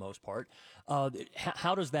allies for the most part.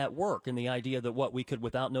 How does that work? And the idea that we could,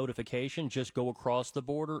 without notification, just go across the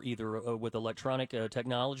border, either with electronic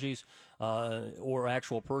technologies or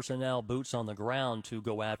actual personnel, boots on the ground to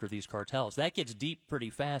go after these cartels. That gets deep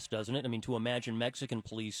pretty fast, doesn't it? I mean, to imagine Mexican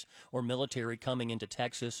police or military coming into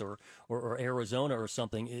Texas or Arizona or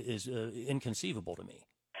something is inconceivable to me.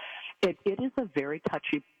 It is a very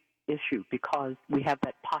touchy issue because we have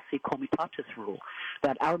that posse comitatus rule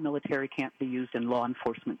that our military can't be used in law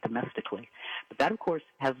enforcement domestically. But that, of course,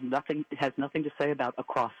 has nothing to say about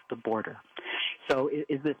across the border. So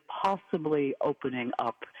is this possibly opening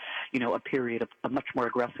up, a period of a much more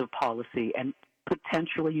aggressive policy and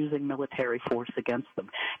potentially using military force against them?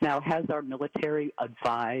 Now, has our military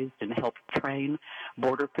advised and helped train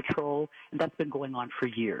Border Patrol? That's been going on for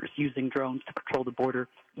years, using drones to patrol the border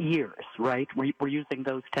years, right? We're using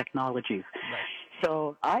those technologies. Right.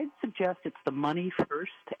 So I'd suggest it's the money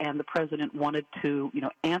first, and the president wanted to,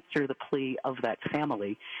 answer the plea of that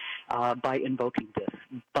family by invoking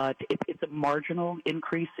this. But it's a marginal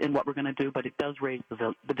increase in what we're going to do, but it does raise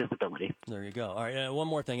the visibility. There you go. All right, one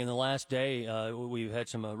more thing. In the last day, we've had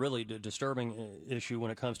some really disturbing issue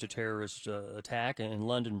when it comes to terrorist attack. In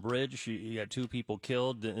London Bridge, you had 2 people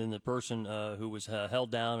killed, and the person who was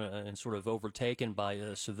held down and sort of overtaken by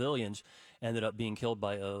civilians ended up being killed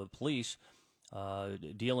by police.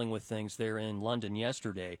 Dealing with things there in London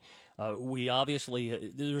yesterday. We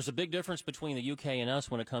obviously, there's a big difference between the UK and us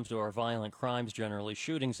when it comes to our violent crimes generally.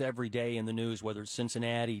 Shootings every day in the news, whether it's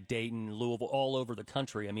Cincinnati, Dayton, Louisville, all over the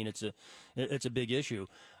country. I mean, it's a big issue.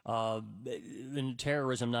 And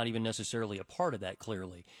terrorism not even necessarily a part of that,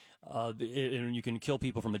 clearly. And you can kill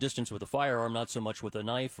people from a distance with a firearm, not so much with a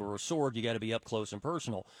knife or a sword. You got to be up close and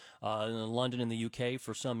personal. In London and the UK,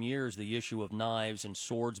 for some years, the issue of knives and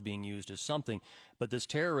swords being used is something. But this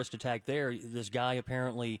terrorist attack there, this guy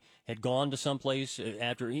apparently had gone to someplace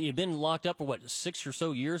after he had been locked up for 6 or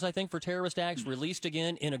so years, I think, for terrorist acts, released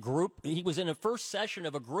again in a group. He was in a first session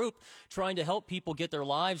of a group trying to help people get their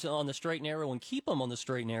lives on the straight and narrow and keep them on the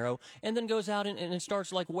straight and narrow, and then goes out and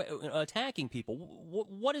starts attacking people.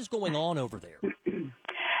 What is going on over there?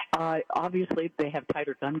 Obviously, they have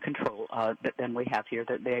tighter gun control than we have here.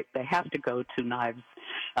 They have to go to knives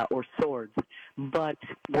or swords. But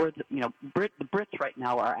the Brits right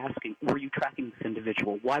now are asking, were you tracking this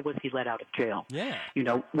individual? Why was he let out of jail? Yeah.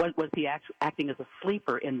 Was he acting as a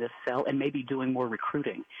sleeper in this cell and maybe doing more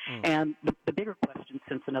recruiting? And the bigger question,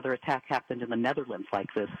 since another attack happened in the Netherlands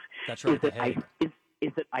like this, that's right,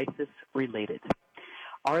 is it ISIS related?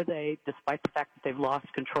 Are they, despite the fact that they've lost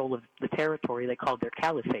control of the territory they called their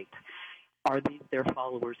caliphate, are these their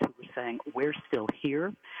followers who are saying, we're still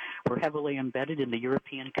here, we're heavily embedded in the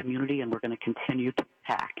European community, and we're going to continue to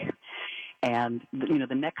attack? And,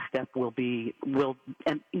 the next step will be, they're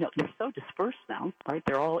so dispersed now, right?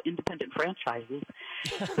 They're all independent franchises.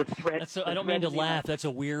 The threat, I don't mean to laugh. That's a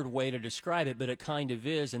weird way to describe it, but it kind of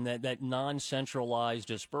is. And that non-centralized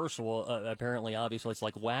dispersal, apparently, obviously, it's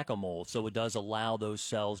like whack-a-mole. So it does allow those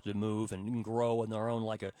cells to move and grow on their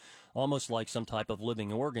own, almost like some type of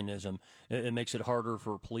living organism. It makes it harder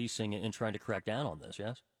for policing and trying to crack down on this,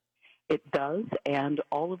 yes? It does, and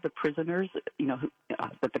all of the prisoners,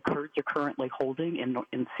 that the Kurds are currently holding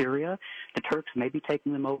in Syria, the Turks may be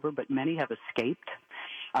taking them over, but many have escaped.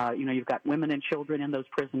 You've got women and children in those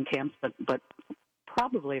prison camps, but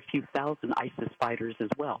probably a few thousand ISIS fighters as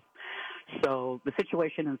well. So the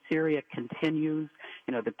situation in Syria continues.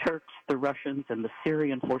 The Turks, the Russians, and the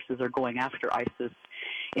Syrian forces are going after ISIS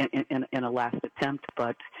in a last attempt,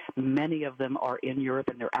 but many of them are in Europe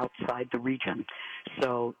and they're outside the region.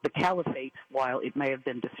 So the caliphate, while it may have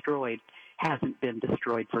been destroyed, hasn't been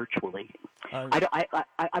destroyed virtually.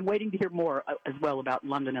 I'm waiting to hear more as well about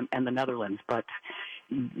London and the Netherlands, but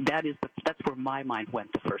that's where my mind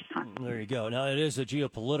went the first time. There you go. Now, it is a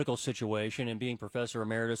geopolitical situation, and being professor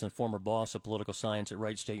emeritus and former boss of political science at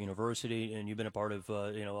Wright State University, and you've been a part of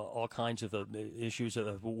all kinds of issues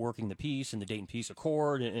of working the peace and the Dayton Peace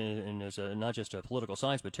Accord, and as not just a political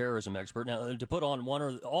science but terrorism expert. Now, to put on one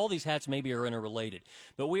or all these hats maybe are interrelated,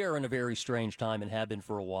 but we are in a very strange time and have been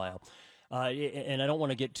for a while. And I don't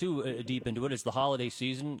want to get too deep into it. It's the holiday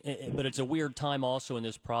season, but it's a weird time also in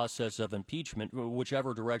this process of impeachment,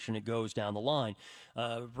 whichever direction it goes down the line.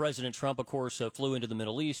 President Trump, of course, flew into the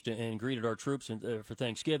Middle East and greeted our troops for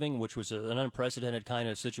Thanksgiving, which was an unprecedented kind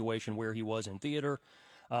of situation where he was in theater.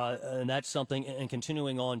 And that's something, and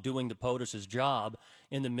continuing on doing the POTUS's job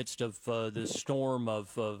in the midst of this storm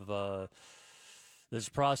of this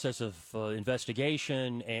process of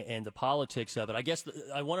investigation and the politics of it. I guess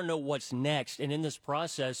I want to know what's next. And in this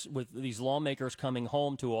process, with these lawmakers coming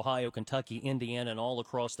home to Ohio, Kentucky, Indiana, and all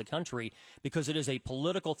across the country, because it is a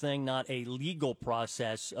political thing, not a legal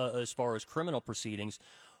process as far as criminal proceedings,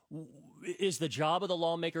 is the job of the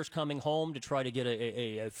lawmakers coming home to try to get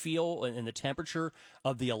a feel and the temperature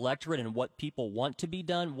of the electorate and what people want to be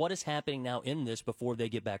done? What is happening now in this before they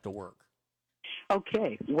get back to work?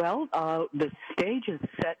 Okay. Well, the stage is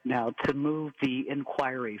set now to move the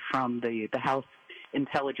inquiry from the House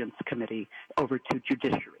Intelligence Committee over to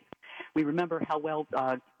Judiciary. We remember how well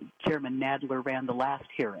Chairman Nadler ran the last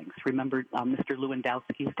hearings. Remember Mr.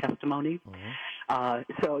 Lewandowski's testimony? Mm-hmm.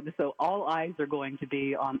 So all eyes are going to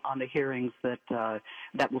be on the hearings that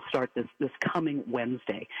will start this coming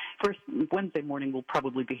Wednesday. First, Wednesday morning, we'll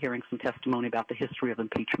probably be hearing some testimony about the history of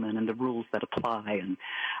impeachment and the rules that apply and,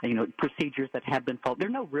 procedures that have been followed. There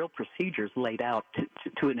are no real procedures laid out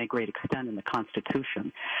to a great extent in the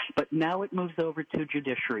Constitution. But now it moves over to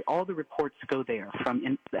Judiciary. All the reports go there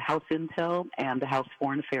from the House Intel and the House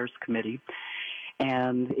Foreign Affairs Committee.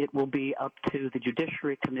 And it will be up to the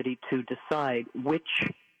Judiciary Committee to decide which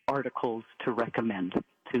articles to recommend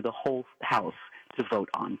to the whole House to vote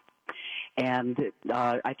on. And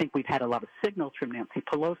I think we've had a lot of signals from Nancy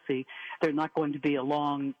Pelosi. There's not going to be a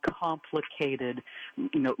long, complicated,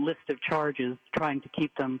 list of charges, trying to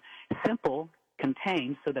keep them simple,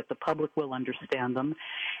 contained, so that the public will understand them.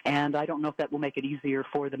 And I don't know if that will make it easier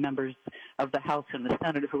for the members of the House and the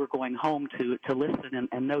Senate who are going home to listen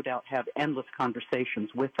and no doubt have endless conversations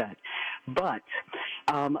with that. But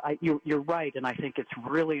you're right, and I think it's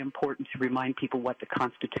really important to remind people what the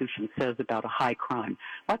Constitution says about a high crime.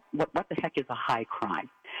 What the heck is a high crime?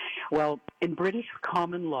 Well, in British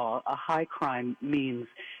common law, a high crime means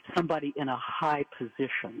somebody in a high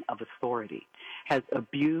position of authority has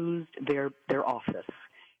abused their office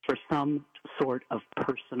for some sort of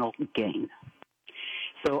personal gain.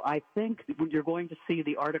 So I think you're going to see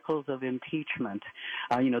the articles of impeachment,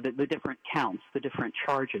 the different counts, the different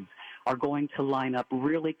charges, are going to line up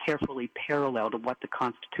really carefully parallel to what the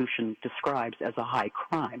Constitution describes as a high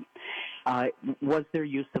crime. Was there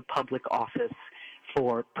use of public office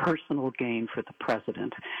for personal gain for the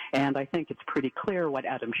president? And I think it's pretty clear what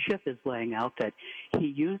Adam Schiff is laying out, that he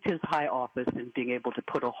used his high office in being able to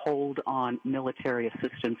put a hold on military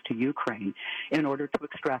assistance to Ukraine in order to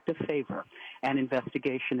extract a favor, an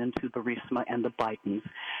investigation into Burisma and the Bidens,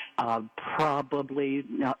 probably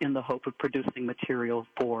in the hope of producing material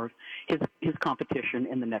for his competition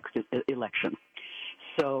in the next election.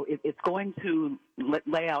 So it's going to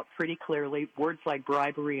lay out pretty clearly. Words like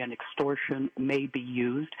bribery and extortion may be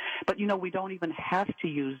used, but we don't even have to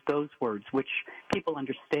use those words, which people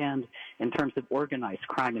understand in terms of organized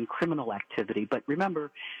crime and criminal activity. But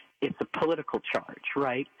remember, it's a political charge,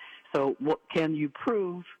 right? So what can you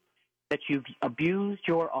prove that you've abused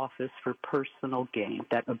your office for personal gain,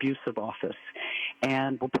 that abuse of office?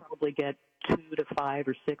 And we'll probably get 2 to 5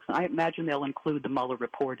 or 6. I imagine they'll include the Mueller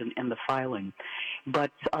report in the filing.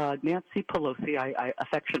 But Nancy Pelosi, I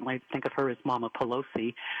affectionately think of her as Mama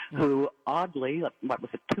Pelosi, who oddly,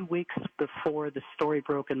 2 weeks before the story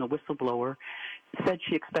broke in the whistleblower, said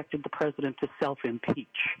she expected the president to self-impeach.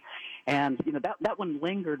 And, that one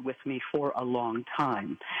lingered with me for a long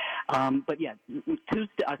time. But yeah,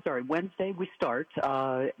 Wednesday we start.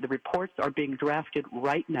 The reports are being drafted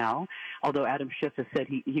right now, although Adam Schiff has said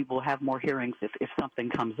he will have more hearings if something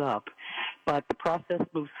comes up. But the process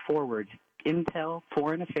moves forward. Intel,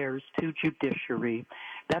 Foreign Affairs to Judiciary.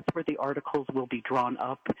 That's where the articles will be drawn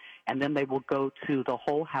up, and then they will go to the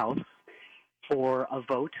whole House for a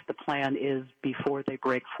vote. The plan is before they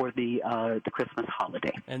break for the Christmas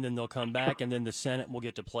holiday. And then they'll come back, and then the Senate will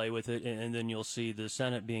get to play with it, and then you'll see the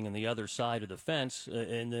Senate being on the other side of the fence,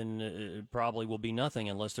 and then it probably will be nothing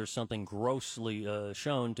unless there's something grossly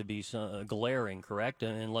shown to be glaring, correct?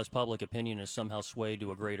 Unless public opinion is somehow swayed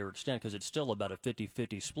to a greater extent, because it's still about a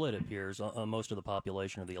 50-50 split, appears, on most of the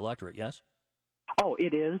population of the electorate, yes? Oh,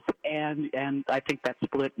 it is, and I think that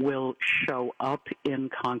split will show up in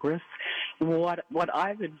Congress. What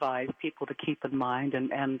I've advised people to keep in mind,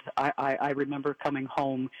 and I remember coming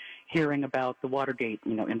home hearing about the Watergate,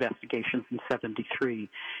 investigations in '73,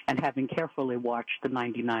 and having carefully watched the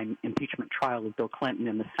 '99 impeachment trial of Bill Clinton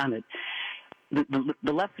in the Senate.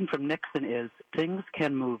 The lesson from Nixon is things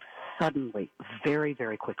can move suddenly, very,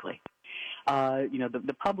 very quickly.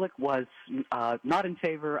 The public was not in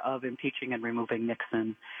favor of impeaching and removing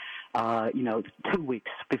Nixon. 2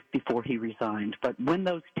 weeks before he resigned. But when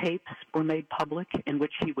those tapes were made public, in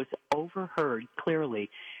which he was overheard clearly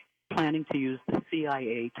planning to use the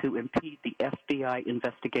CIA to impede the FBI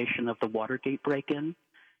investigation of the Watergate break-in,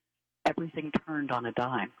 everything turned on a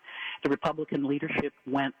dime. The Republican leadership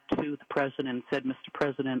went to the president and said, Mr.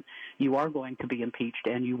 President, you are going to be impeached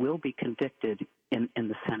and you will be convicted in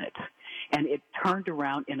the Senate. And it turned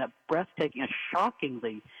around in a breathtaking, a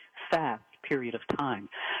shockingly fast period of time.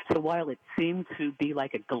 So while it seemed to be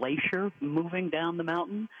like a glacier moving down the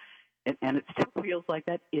mountain, and it still feels like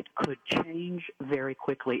that, it could change very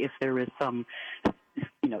quickly if there is some,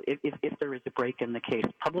 if there is a break in the case.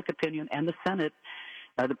 Public opinion and the Senate,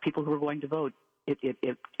 the people who are going to vote,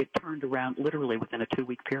 it turned around literally within a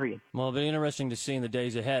 2-week period. Well, it'll be interesting to see in the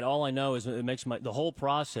days ahead. All I know is it makes the whole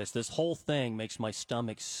process, this whole thing makes my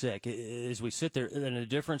stomach sick. As we sit there, and the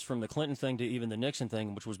difference from the Clinton thing to even the Nixon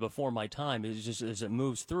thing, which was before my time, is just as it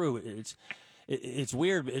moves through, it's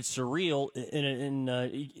weird, it's surreal, and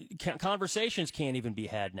conversations can't even be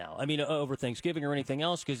had now. I mean, over Thanksgiving or anything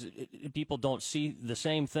else, because people don't see the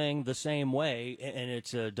same thing the same way, and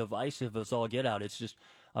it's divisive as all get out. It's just,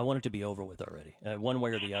 I want it to be over with already, one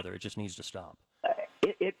way or the other. It just needs to stop.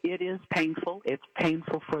 It is painful. It's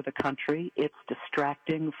painful for the country. It's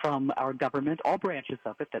distracting from our government, all branches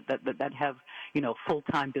of it that have,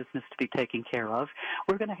 full-time business to be taken care of.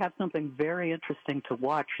 We're going to have something very interesting to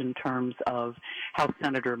watch in terms of how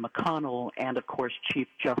Senator McConnell and, of course, Chief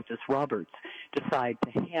Justice Roberts decide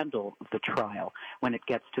to handle the trial when it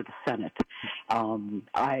gets to the Senate.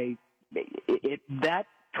 That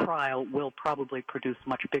trial will probably produce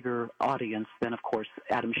much bigger audience than, of course,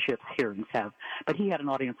 Adam Schiff's hearings have. But he had an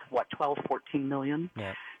audience of 12, 14 million.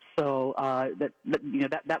 Yeah. So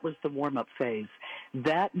that was the warm-up phase.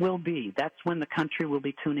 That's when the country will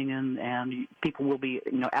be tuning in, and people will be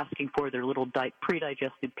asking for their little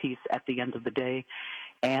pre-digested piece at the end of the day,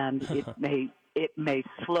 and it may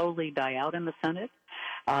slowly die out in the Senate.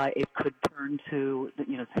 It could turn to,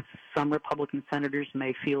 some Republican senators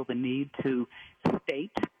may feel the need to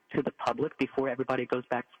state to the public before everybody goes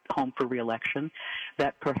back home for re-election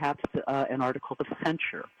that perhaps an article of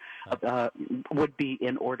censure would be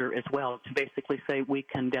in order as well, to basically say we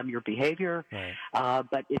condemn your behavior, right,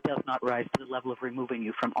 but it does not rise to the level of removing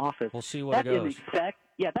you from office. We'll see what it goes.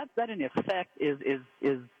 That in effect is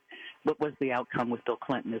what was the outcome with Bill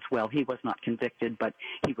Clinton as well. He was not convicted, but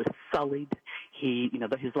he was sullied.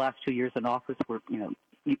 His last 2 years in office were,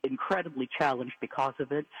 incredibly challenged because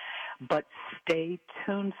of it. But stay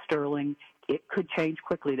tuned, Sterling. It could change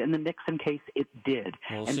quickly. In the Nixon case, it did.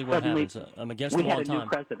 We'll see what happens. I'm against the wall we time. had a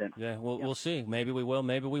new president. Yeah, we'll see. Maybe we will.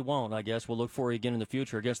 Maybe we won't. I guess we'll look for you again in the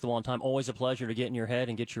future. Against the wall time. Always a pleasure to get in your head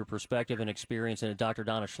and get your perspective and experience. And Dr.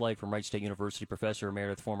 Donna Schlegg from Wright State University, professor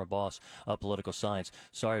emeritus, former boss of political science.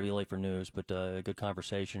 Sorry to be late for news, but good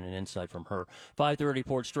conversation and insight from her. 5:30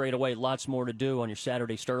 report straight away. Lots more to do on your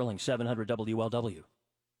Saturday, Sterling, 700 WLW.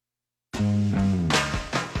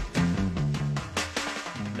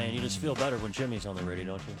 Man, you just feel better when Jimmy's on the radio,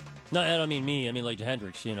 don't you? No, I don't mean me. I mean like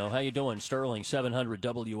Hendricks, How you doing? Sterling, 700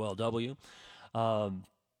 WLW. On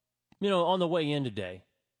the way in today,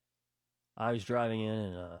 I was driving in,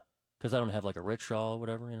 and because I don't have like a rickshaw or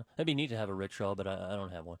whatever, It'd be neat to have a rickshaw, but I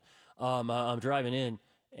don't have one. I'm driving in,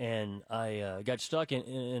 and I got stuck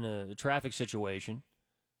in a traffic situation.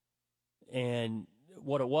 And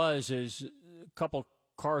what it was is a couple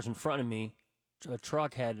cars in front of me, a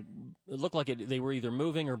truck it looked like they were either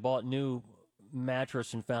moving or bought new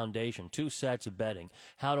mattress and foundation, 2 sets of bedding.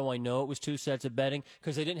 How do I know it was 2 sets of bedding?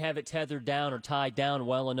 Because they didn't have it tethered down or tied down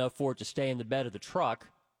well enough for it to stay in the bed of the truck.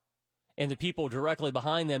 And the people directly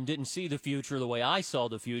behind them didn't see the future the way I saw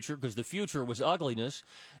the future, because the future was ugliness.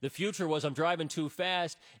 The future was I'm driving too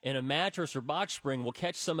fast, and a mattress or box spring will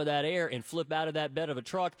catch some of that air and flip out of that bed of a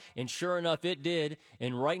truck. And sure enough, it did.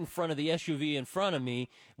 And right in front of the SUV in front of me,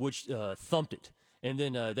 which thumped it. And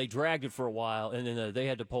then they dragged it for a while, and then they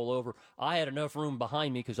had to pull over. I had enough room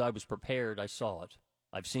behind me because I was prepared. I saw it.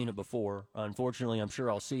 I've seen it before. Unfortunately, I'm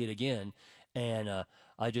sure I'll see it again. And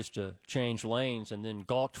I just changed lanes and then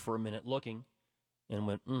gawked for a minute looking and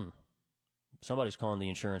went, Somebody's calling the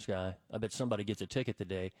insurance guy. I bet somebody gets a ticket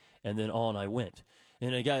today, and then on I went.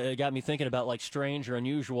 And it got me thinking about like strange or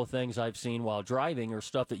unusual things I've seen while driving, or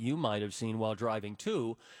stuff that you might have seen while driving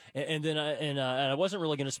too. And then I wasn't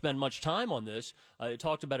really going to spend much time on this. I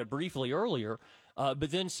talked about it briefly earlier. But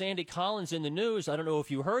then Sandy Collins in the news, I don't know if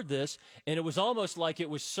you heard this, and it was almost like it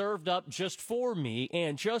was served up just for me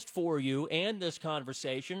and just for you and this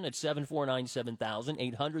conversation at 749-7000,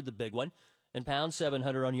 800, the big one, and pound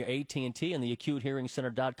 700 on your AT&T and the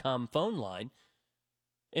AcuteHearingCenter.com phone line.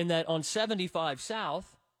 In that on 75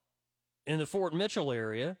 South, in the Fort Mitchell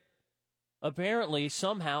area, apparently,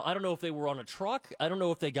 somehow, I don't know if they were on a truck, I don't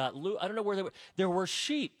know if they got loose, I don't know where they were. There were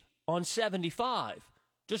sheep on 75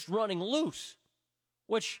 just running loose,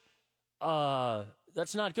 which,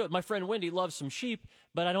 that's not good. My friend Wendy loves some sheep,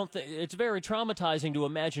 but I don't think, it's very traumatizing to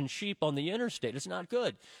imagine sheep on the interstate. It's not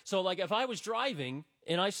good. So, like, if I was driving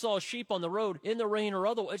and I saw sheep on the road in the rain or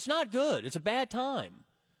otherwise, it's not good. It's a bad time.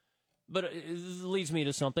 But it leads me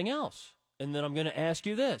to something else. And then I'm going to ask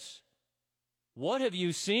you this. What have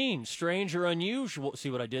you seen, strange or unusual? See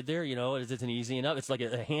what I did there? You know, it's an easy enough. It's like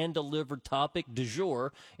a hand-delivered topic du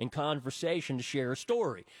jour in conversation to share a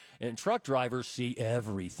story. And truck drivers see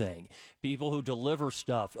everything. People who deliver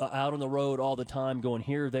stuff out on the road all the time, going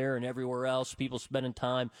here, there, and everywhere else. People spending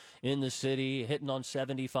time in the city, hitting on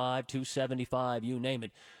 75, 275, you name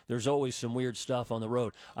it. There's always some weird stuff on the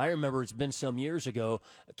road. I remember it's been some years ago,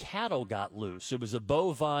 cattle got loose. It was a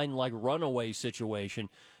bovine, like, runaway situation.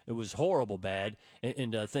 It was horrible bad,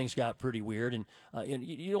 and things got pretty weird. And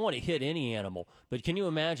you don't want to hit any animal, but can you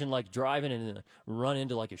imagine like driving and run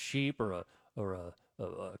into like a sheep or a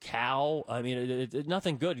cow? I mean, it's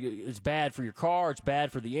nothing good. It's bad for your car. It's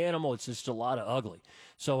bad for the animal. It's just a lot of ugly.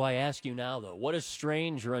 So I ask you now, though, what is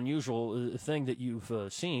strange or unusual thing that you've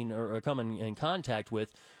seen or come in contact with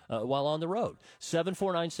while on the road?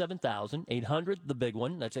 749-7000, 800, the big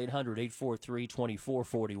one. That's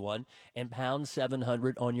 800-843-2441, and pound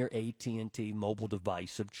 700 on your AT&T mobile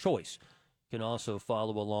device of choice. You can also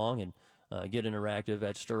follow along and get interactive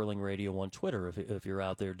at Sterling Radio on Twitter if you're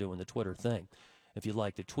out there doing the Twitter thing. If you'd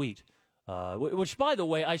like to tweet, which, by the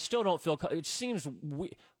way, I still don't feel. It seems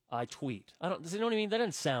I tweet. I don't. You know what I mean? That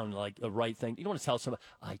doesn't sound like a right thing. You don't want to tell somebody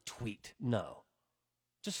I tweet. No,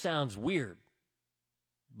 just sounds weird.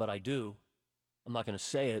 But I do. I'm not going to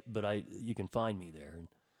say it, but you can find me there, and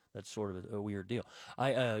that's sort of a weird deal.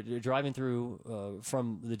 I driving through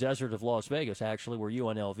from the desert of Las Vegas, actually, where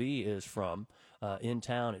UNLV is from, in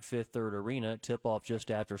town at Fifth Third Arena. Tip off just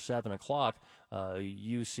after 7 o'clock.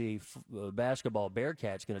 UC basketball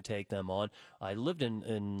Bearcats going to take them on. I lived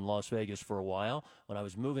in Las Vegas for a while. When I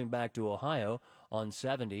was moving back to Ohio on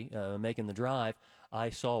 70, making the drive, I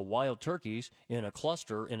saw wild turkeys in a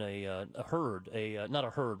cluster, in a herd, not a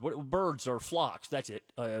herd. Birds are flocks. That's it.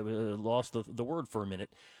 I lost the word for a minute.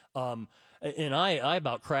 And I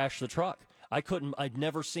about crashed the truck. I'd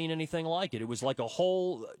never seen anything like it. It was like a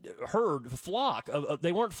whole herd, flock.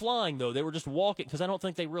 They weren't flying, though. They were just walking, because I don't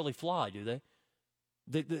think they really fly, do they?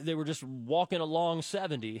 They were just walking along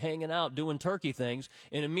 70, hanging out, doing turkey things.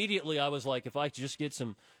 And immediately I was like, if I could just get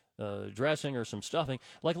some dressing or some stuffing,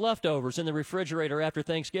 like leftovers in the refrigerator after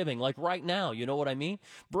Thanksgiving, like right now, you know what I mean?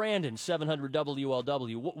 Brandon, 700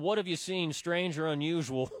 WLW, what have you seen strange or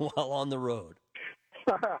unusual while on the road?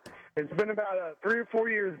 It's been about 3 or 4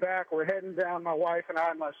 years back. We're heading down, my wife and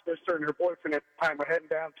I, my sister and her boyfriend at the time, we're heading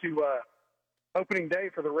down to opening day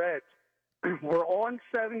for the Reds. We're on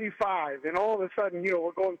 75, and all of a sudden,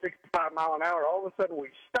 we're going 65 mile an hour. All of a sudden, we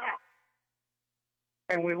stop.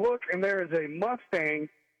 And we look, and there is a Mustang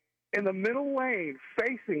in the middle lane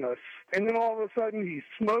facing us. And then all of a sudden, he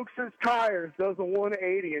smokes his tires, does a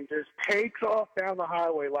 180, and just takes off down the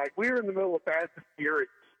highway like we were in the middle of Fast and Furious.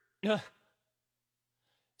 Yeah.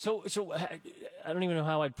 So I don't even know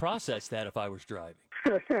how I'd process that if I was driving.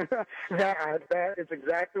 That is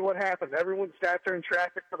exactly what happened. Everyone sat there in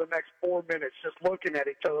traffic for the next 4 minutes just looking at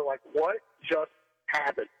each other like, what just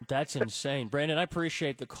happened? That's insane. Brandon, I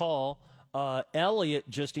appreciate the call. Elliot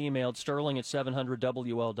just emailed Sterling at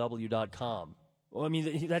 700WLW.com. Well, I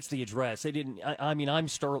mean, that's the address. They didn't. I'm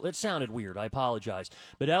Sterling. It sounded weird. I apologize.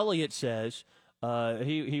 But Elliot says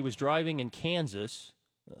he was driving in Kansas.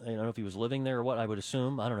 I don't know if he was living there or what. I would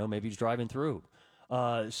assume. I don't know. Maybe he's driving through.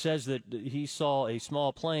 Says that he saw a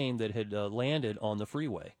small plane that had landed on the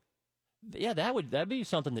freeway. Yeah, that'd be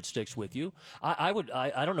something that sticks with you. I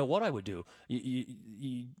don't know what I would do. You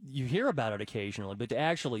hear about it occasionally, but to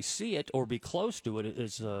actually see it or be close to it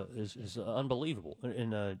is unbelievable.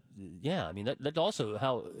 And yeah, I mean that also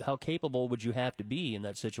how capable would you have to be in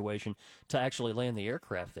that situation to actually land the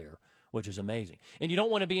aircraft there which is amazing. And you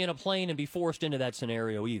don't want to be in a plane and be forced into that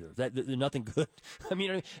scenario either. That nothing good. I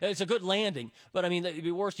mean, it's a good landing, but I mean, it'd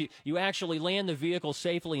be worse. You actually land the vehicle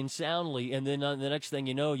safely and soundly, and then the next thing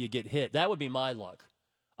you know, you get hit. That would be my luck.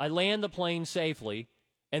 I land the plane safely,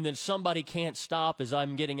 and then somebody can't stop as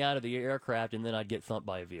I'm getting out of the aircraft, and then I'd get thumped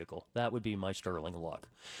by a vehicle. That would be my sterling luck.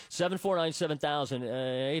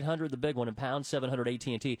 749-7000, 800, the big one, and pound 700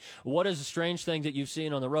 AT&T. What is the strange thing that you've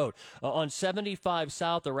seen on the road? On 75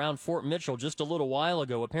 South around Fort Mitchell just a little while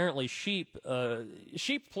ago, apparently sheep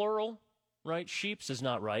plural, right? Sheeps is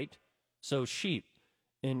not right. So sheep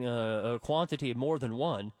in a quantity of more than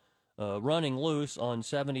one running loose on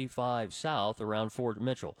 75 South around Fort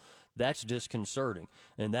Mitchell. That's disconcerting,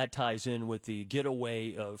 and that ties in with the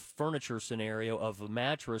getaway furniture scenario of a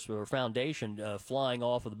mattress or foundation flying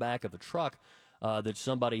off of the back of a truck that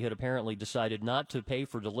somebody had apparently decided not to pay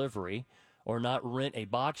for delivery or not rent a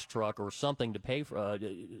box truck or something to pay for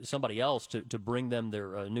somebody else to bring them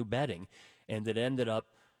their new bedding, and that ended up,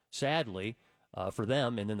 sadly, for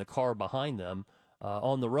them and then the car behind them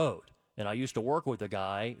on the road. And I used to work with a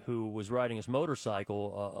guy who was riding his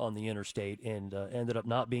motorcycle on the interstate and ended up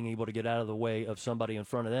not being able to get out of the way of somebody in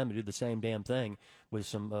front of them who did the same damn thing with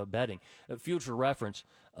some bedding. Future reference,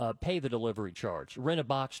 pay the delivery charge. Rent a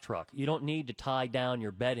box truck. You don't need to tie down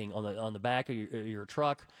your bedding on the back of your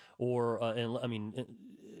truck or,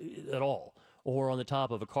 at all. Or on the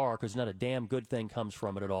top of a car, because not a damn good thing comes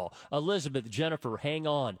from it at all. Elizabeth, Jennifer, hang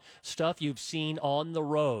on. Stuff you've seen on the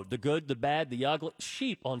road. The good, the bad, the ugly.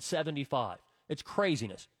 Sheep on 75. It's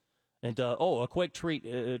craziness. And, a quick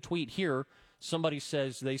tweet here. Somebody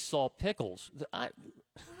says they saw pickles.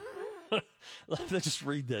 Let's just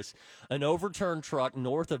read this. An overturned truck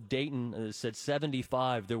north of Dayton said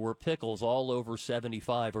 75. There were pickles all over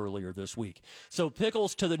 75 earlier this week. So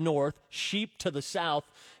pickles to the north, sheep to the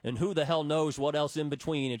south, and who the hell knows what else in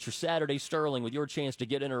between. It's your Saturday Sterling with your chance to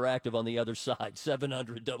get interactive on the other side.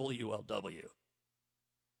 700 WLW.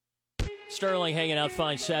 Sterling hanging out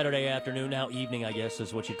fine Saturday afternoon, now evening, I guess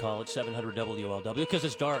is what you'd call it, 700 WLW, because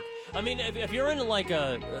it's dark. I mean, if you're in like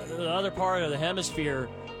the other part of the hemisphere,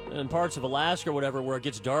 in parts of Alaska or whatever, where it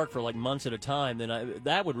gets dark for like months at a time, then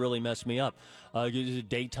that would really mess me up. It's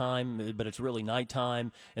daytime, but it's really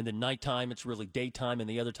nighttime, and then nighttime, it's really daytime, and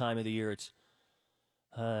the other time of the year, it's...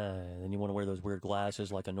 then you want to wear those weird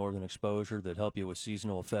glasses like a northern exposure that help you with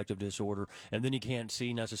seasonal affective disorder, and then you can't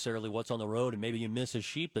see necessarily what's on the road, and maybe you miss a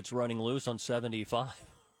sheep that's running loose on 75.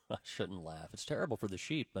 I shouldn't laugh. It's terrible for the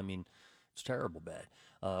sheep. I mean, it's terrible bad.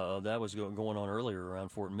 That was going on earlier around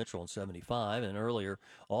Fort Mitchell in 75, and earlier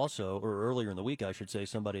in the week, I should say,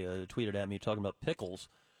 somebody tweeted at me talking about pickles.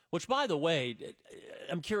 Which, by the way,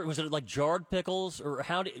 I'm curious, was it like jarred pickles, or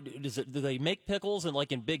do they make pickles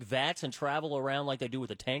in big vats and travel around like they do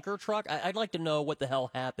with a tanker truck? I'd like to know what the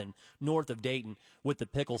hell happened north of Dayton with the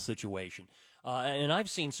pickle situation. And I've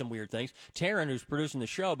seen some weird things. Taryn, who's producing the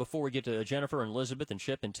show, before we get to Jennifer and Elizabeth and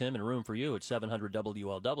Chip and Tim and Room for You at 700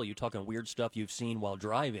 WLW, talking weird stuff you've seen while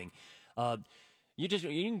driving. You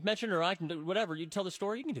can mention it, or I can do whatever. You tell the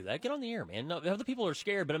story, you can do that. Get on the air, man. No, other people are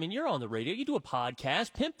scared, but I mean, you're on the radio. You do a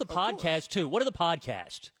podcast. Pimp the podcast, too. What are the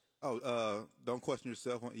podcasts? Don't Question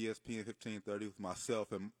Yourself on ESPN 1530 with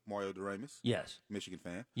myself and Mario Doremus. Yes. Michigan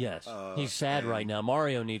fan. Yes. He's sad right now.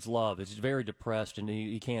 Mario needs love. He's very depressed, and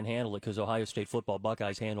he can't handle it because Ohio State football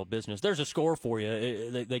Buckeyes handle business. There's a score for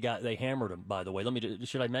you. They hammered him, by the way.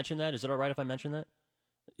 Should I mention that? Is it all right if I mention that?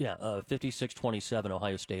 Yeah, 56-27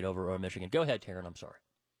 Ohio State over Michigan. Go ahead, Taryn. I'm sorry.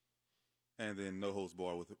 And then No Holds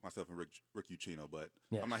Barred with myself and Rick Ucchino, but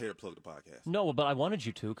yeah. I'm not here to plug the podcast. No, but I wanted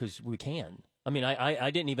you to because we can. I mean, I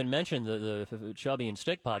didn't even mention the Chubby and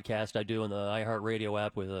Stick podcast I do on the iHeartRadio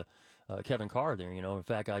app with Kevin Carr there,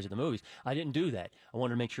 Fat Guys at the Movies. I didn't do that. I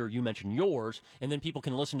wanted to make sure you mentioned yours, and then people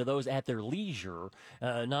can listen to those at their leisure,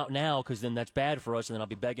 not now, because then that's bad for us, and then I'll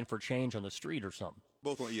be begging for change on the street or something.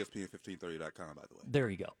 Both on ESPN1530.com, by the way. There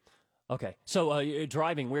you go. Okay. So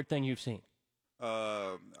driving, weird thing you've seen.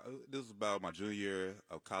 This is about my junior year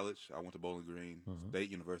of college. I went to Bowling Green State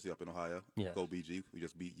University up in Ohio. Yeah. Go BG. We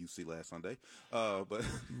just beat UC last Sunday. But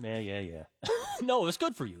yeah. No, it's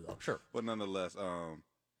good for you though. Sure. But nonetheless,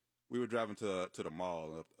 we were driving to the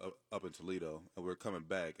mall up in Toledo, and we were coming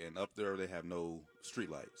back, and up there they have no street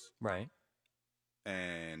lights. Right.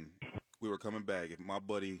 And we were coming back, and my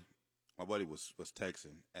buddy was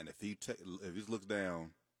texting, and if he looks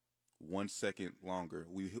down 1 second longer,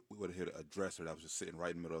 we would have hit a dresser that was just sitting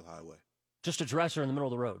right in the middle of the highway. Just a dresser in the middle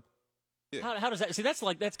of the road. Yeah. How does that? See, that's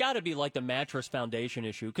got to be like the mattress foundation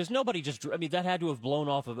issue, because nobody just. I mean, that had to have blown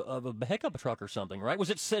off of a pickup truck or something, right? Was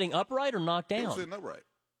it sitting upright or knocked down? It was sitting upright.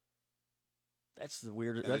 That's the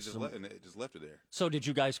weird. And it just left it there. So did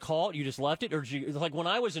you guys call it? You just left it? Or did you, like when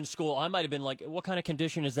I was in school, I might have been like, what kind of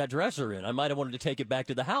condition is that dresser in? I might have wanted to take it back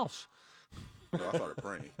to the house. No, I started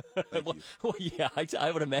praying. Thank you. Well, yeah, I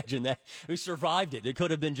would imagine that. We survived it. It could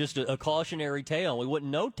have been just a cautionary tale. We wouldn't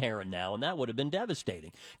know Taryn now, and that would have been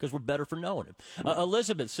devastating because we're better for knowing him.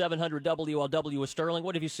 Elizabeth, 700 WLW with Sterling.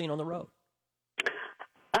 What have you seen on the road?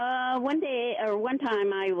 One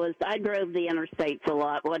time I drove the interstates a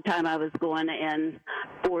lot. One time I was going in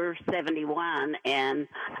 471, and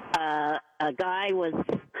a guy was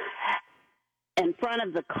in front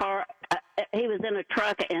of the car. He was in a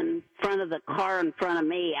truck in front of the car in front of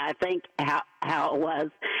me, I think how it was,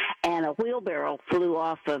 and a wheelbarrow flew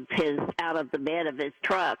out of the bed of his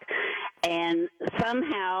truck. And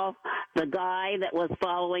somehow the guy that was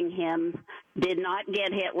following him did not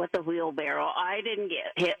get hit with the wheelbarrow. I didn't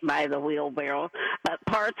get hit by the wheelbarrow, but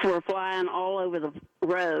parts were flying all over the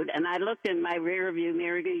road. And I looked in my rear view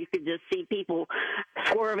mirror, you could just see people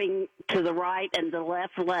swerving to the right and the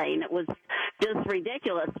left lane. It was just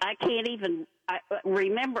ridiculous. I can't even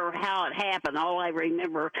remember how it happened. All I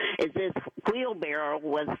remember is this wheelbarrow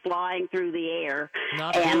was flying through the air,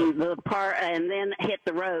 and then hit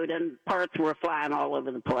the road, and parts were flying all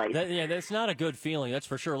over the place. That's not a good feeling, that's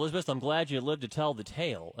for sure. Elizabeth, I'm glad you lived to tell the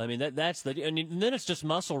tale. I mean, and then it's just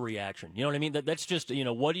muscle reaction. You know what I mean? That's just,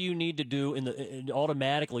 what do you need to do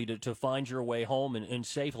automatically to find your way home and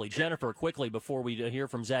safely? Jennifer, quickly before we hear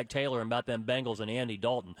from Zach Taylor about them Bengals and Andy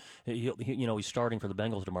Dalton. He's starting for the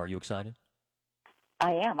Bengals tomorrow. Are you excited?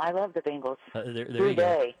 I am. I love the Bengals. Who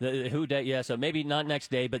day? Who day? Yeah. So maybe not next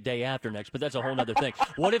day, but day after next. But that's a whole other thing.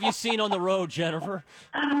 What have you seen on the road, Jennifer?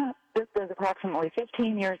 This was approximately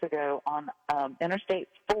 15 years ago on Interstate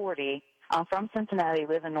 40. I'm from Cincinnati,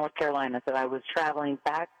 live in North Carolina, so I was traveling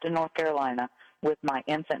back to North Carolina with my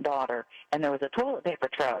infant daughter, and there was a toilet paper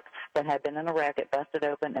truck that had been in a wreck. It busted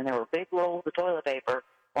open, and there were big rolls of toilet paper,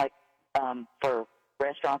 like for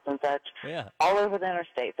restaurants and such, all over the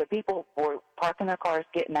interstate. So people were parking their cars,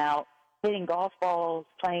 getting out, hitting golf balls,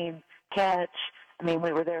 playing catch. I mean,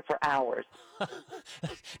 we were there for hours.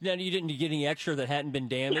 Now, you didn't get any extra that hadn't been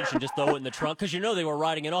damaged and just throw it in the trunk? Because they were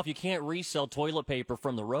riding it off. You can't resell toilet paper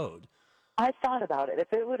from the road. I thought about it.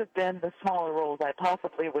 If it would have been the smaller rolls, I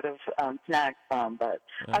possibly would have snagged some. But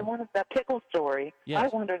I wanted that pickle story. Yes.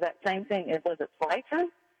 I wonder that same thing. Was it slices?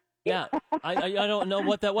 Yeah, I don't know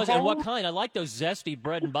what that was and what kind. I like those zesty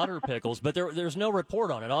bread and butter pickles, but there's no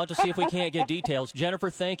report on it. I'll have to see if we can't get details.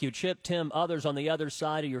 Jennifer, thank you. Chip, Tim, others on the other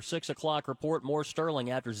side of your 6 o'clock report. More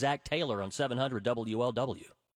Sterling after Zach Taylor on 700 WLW.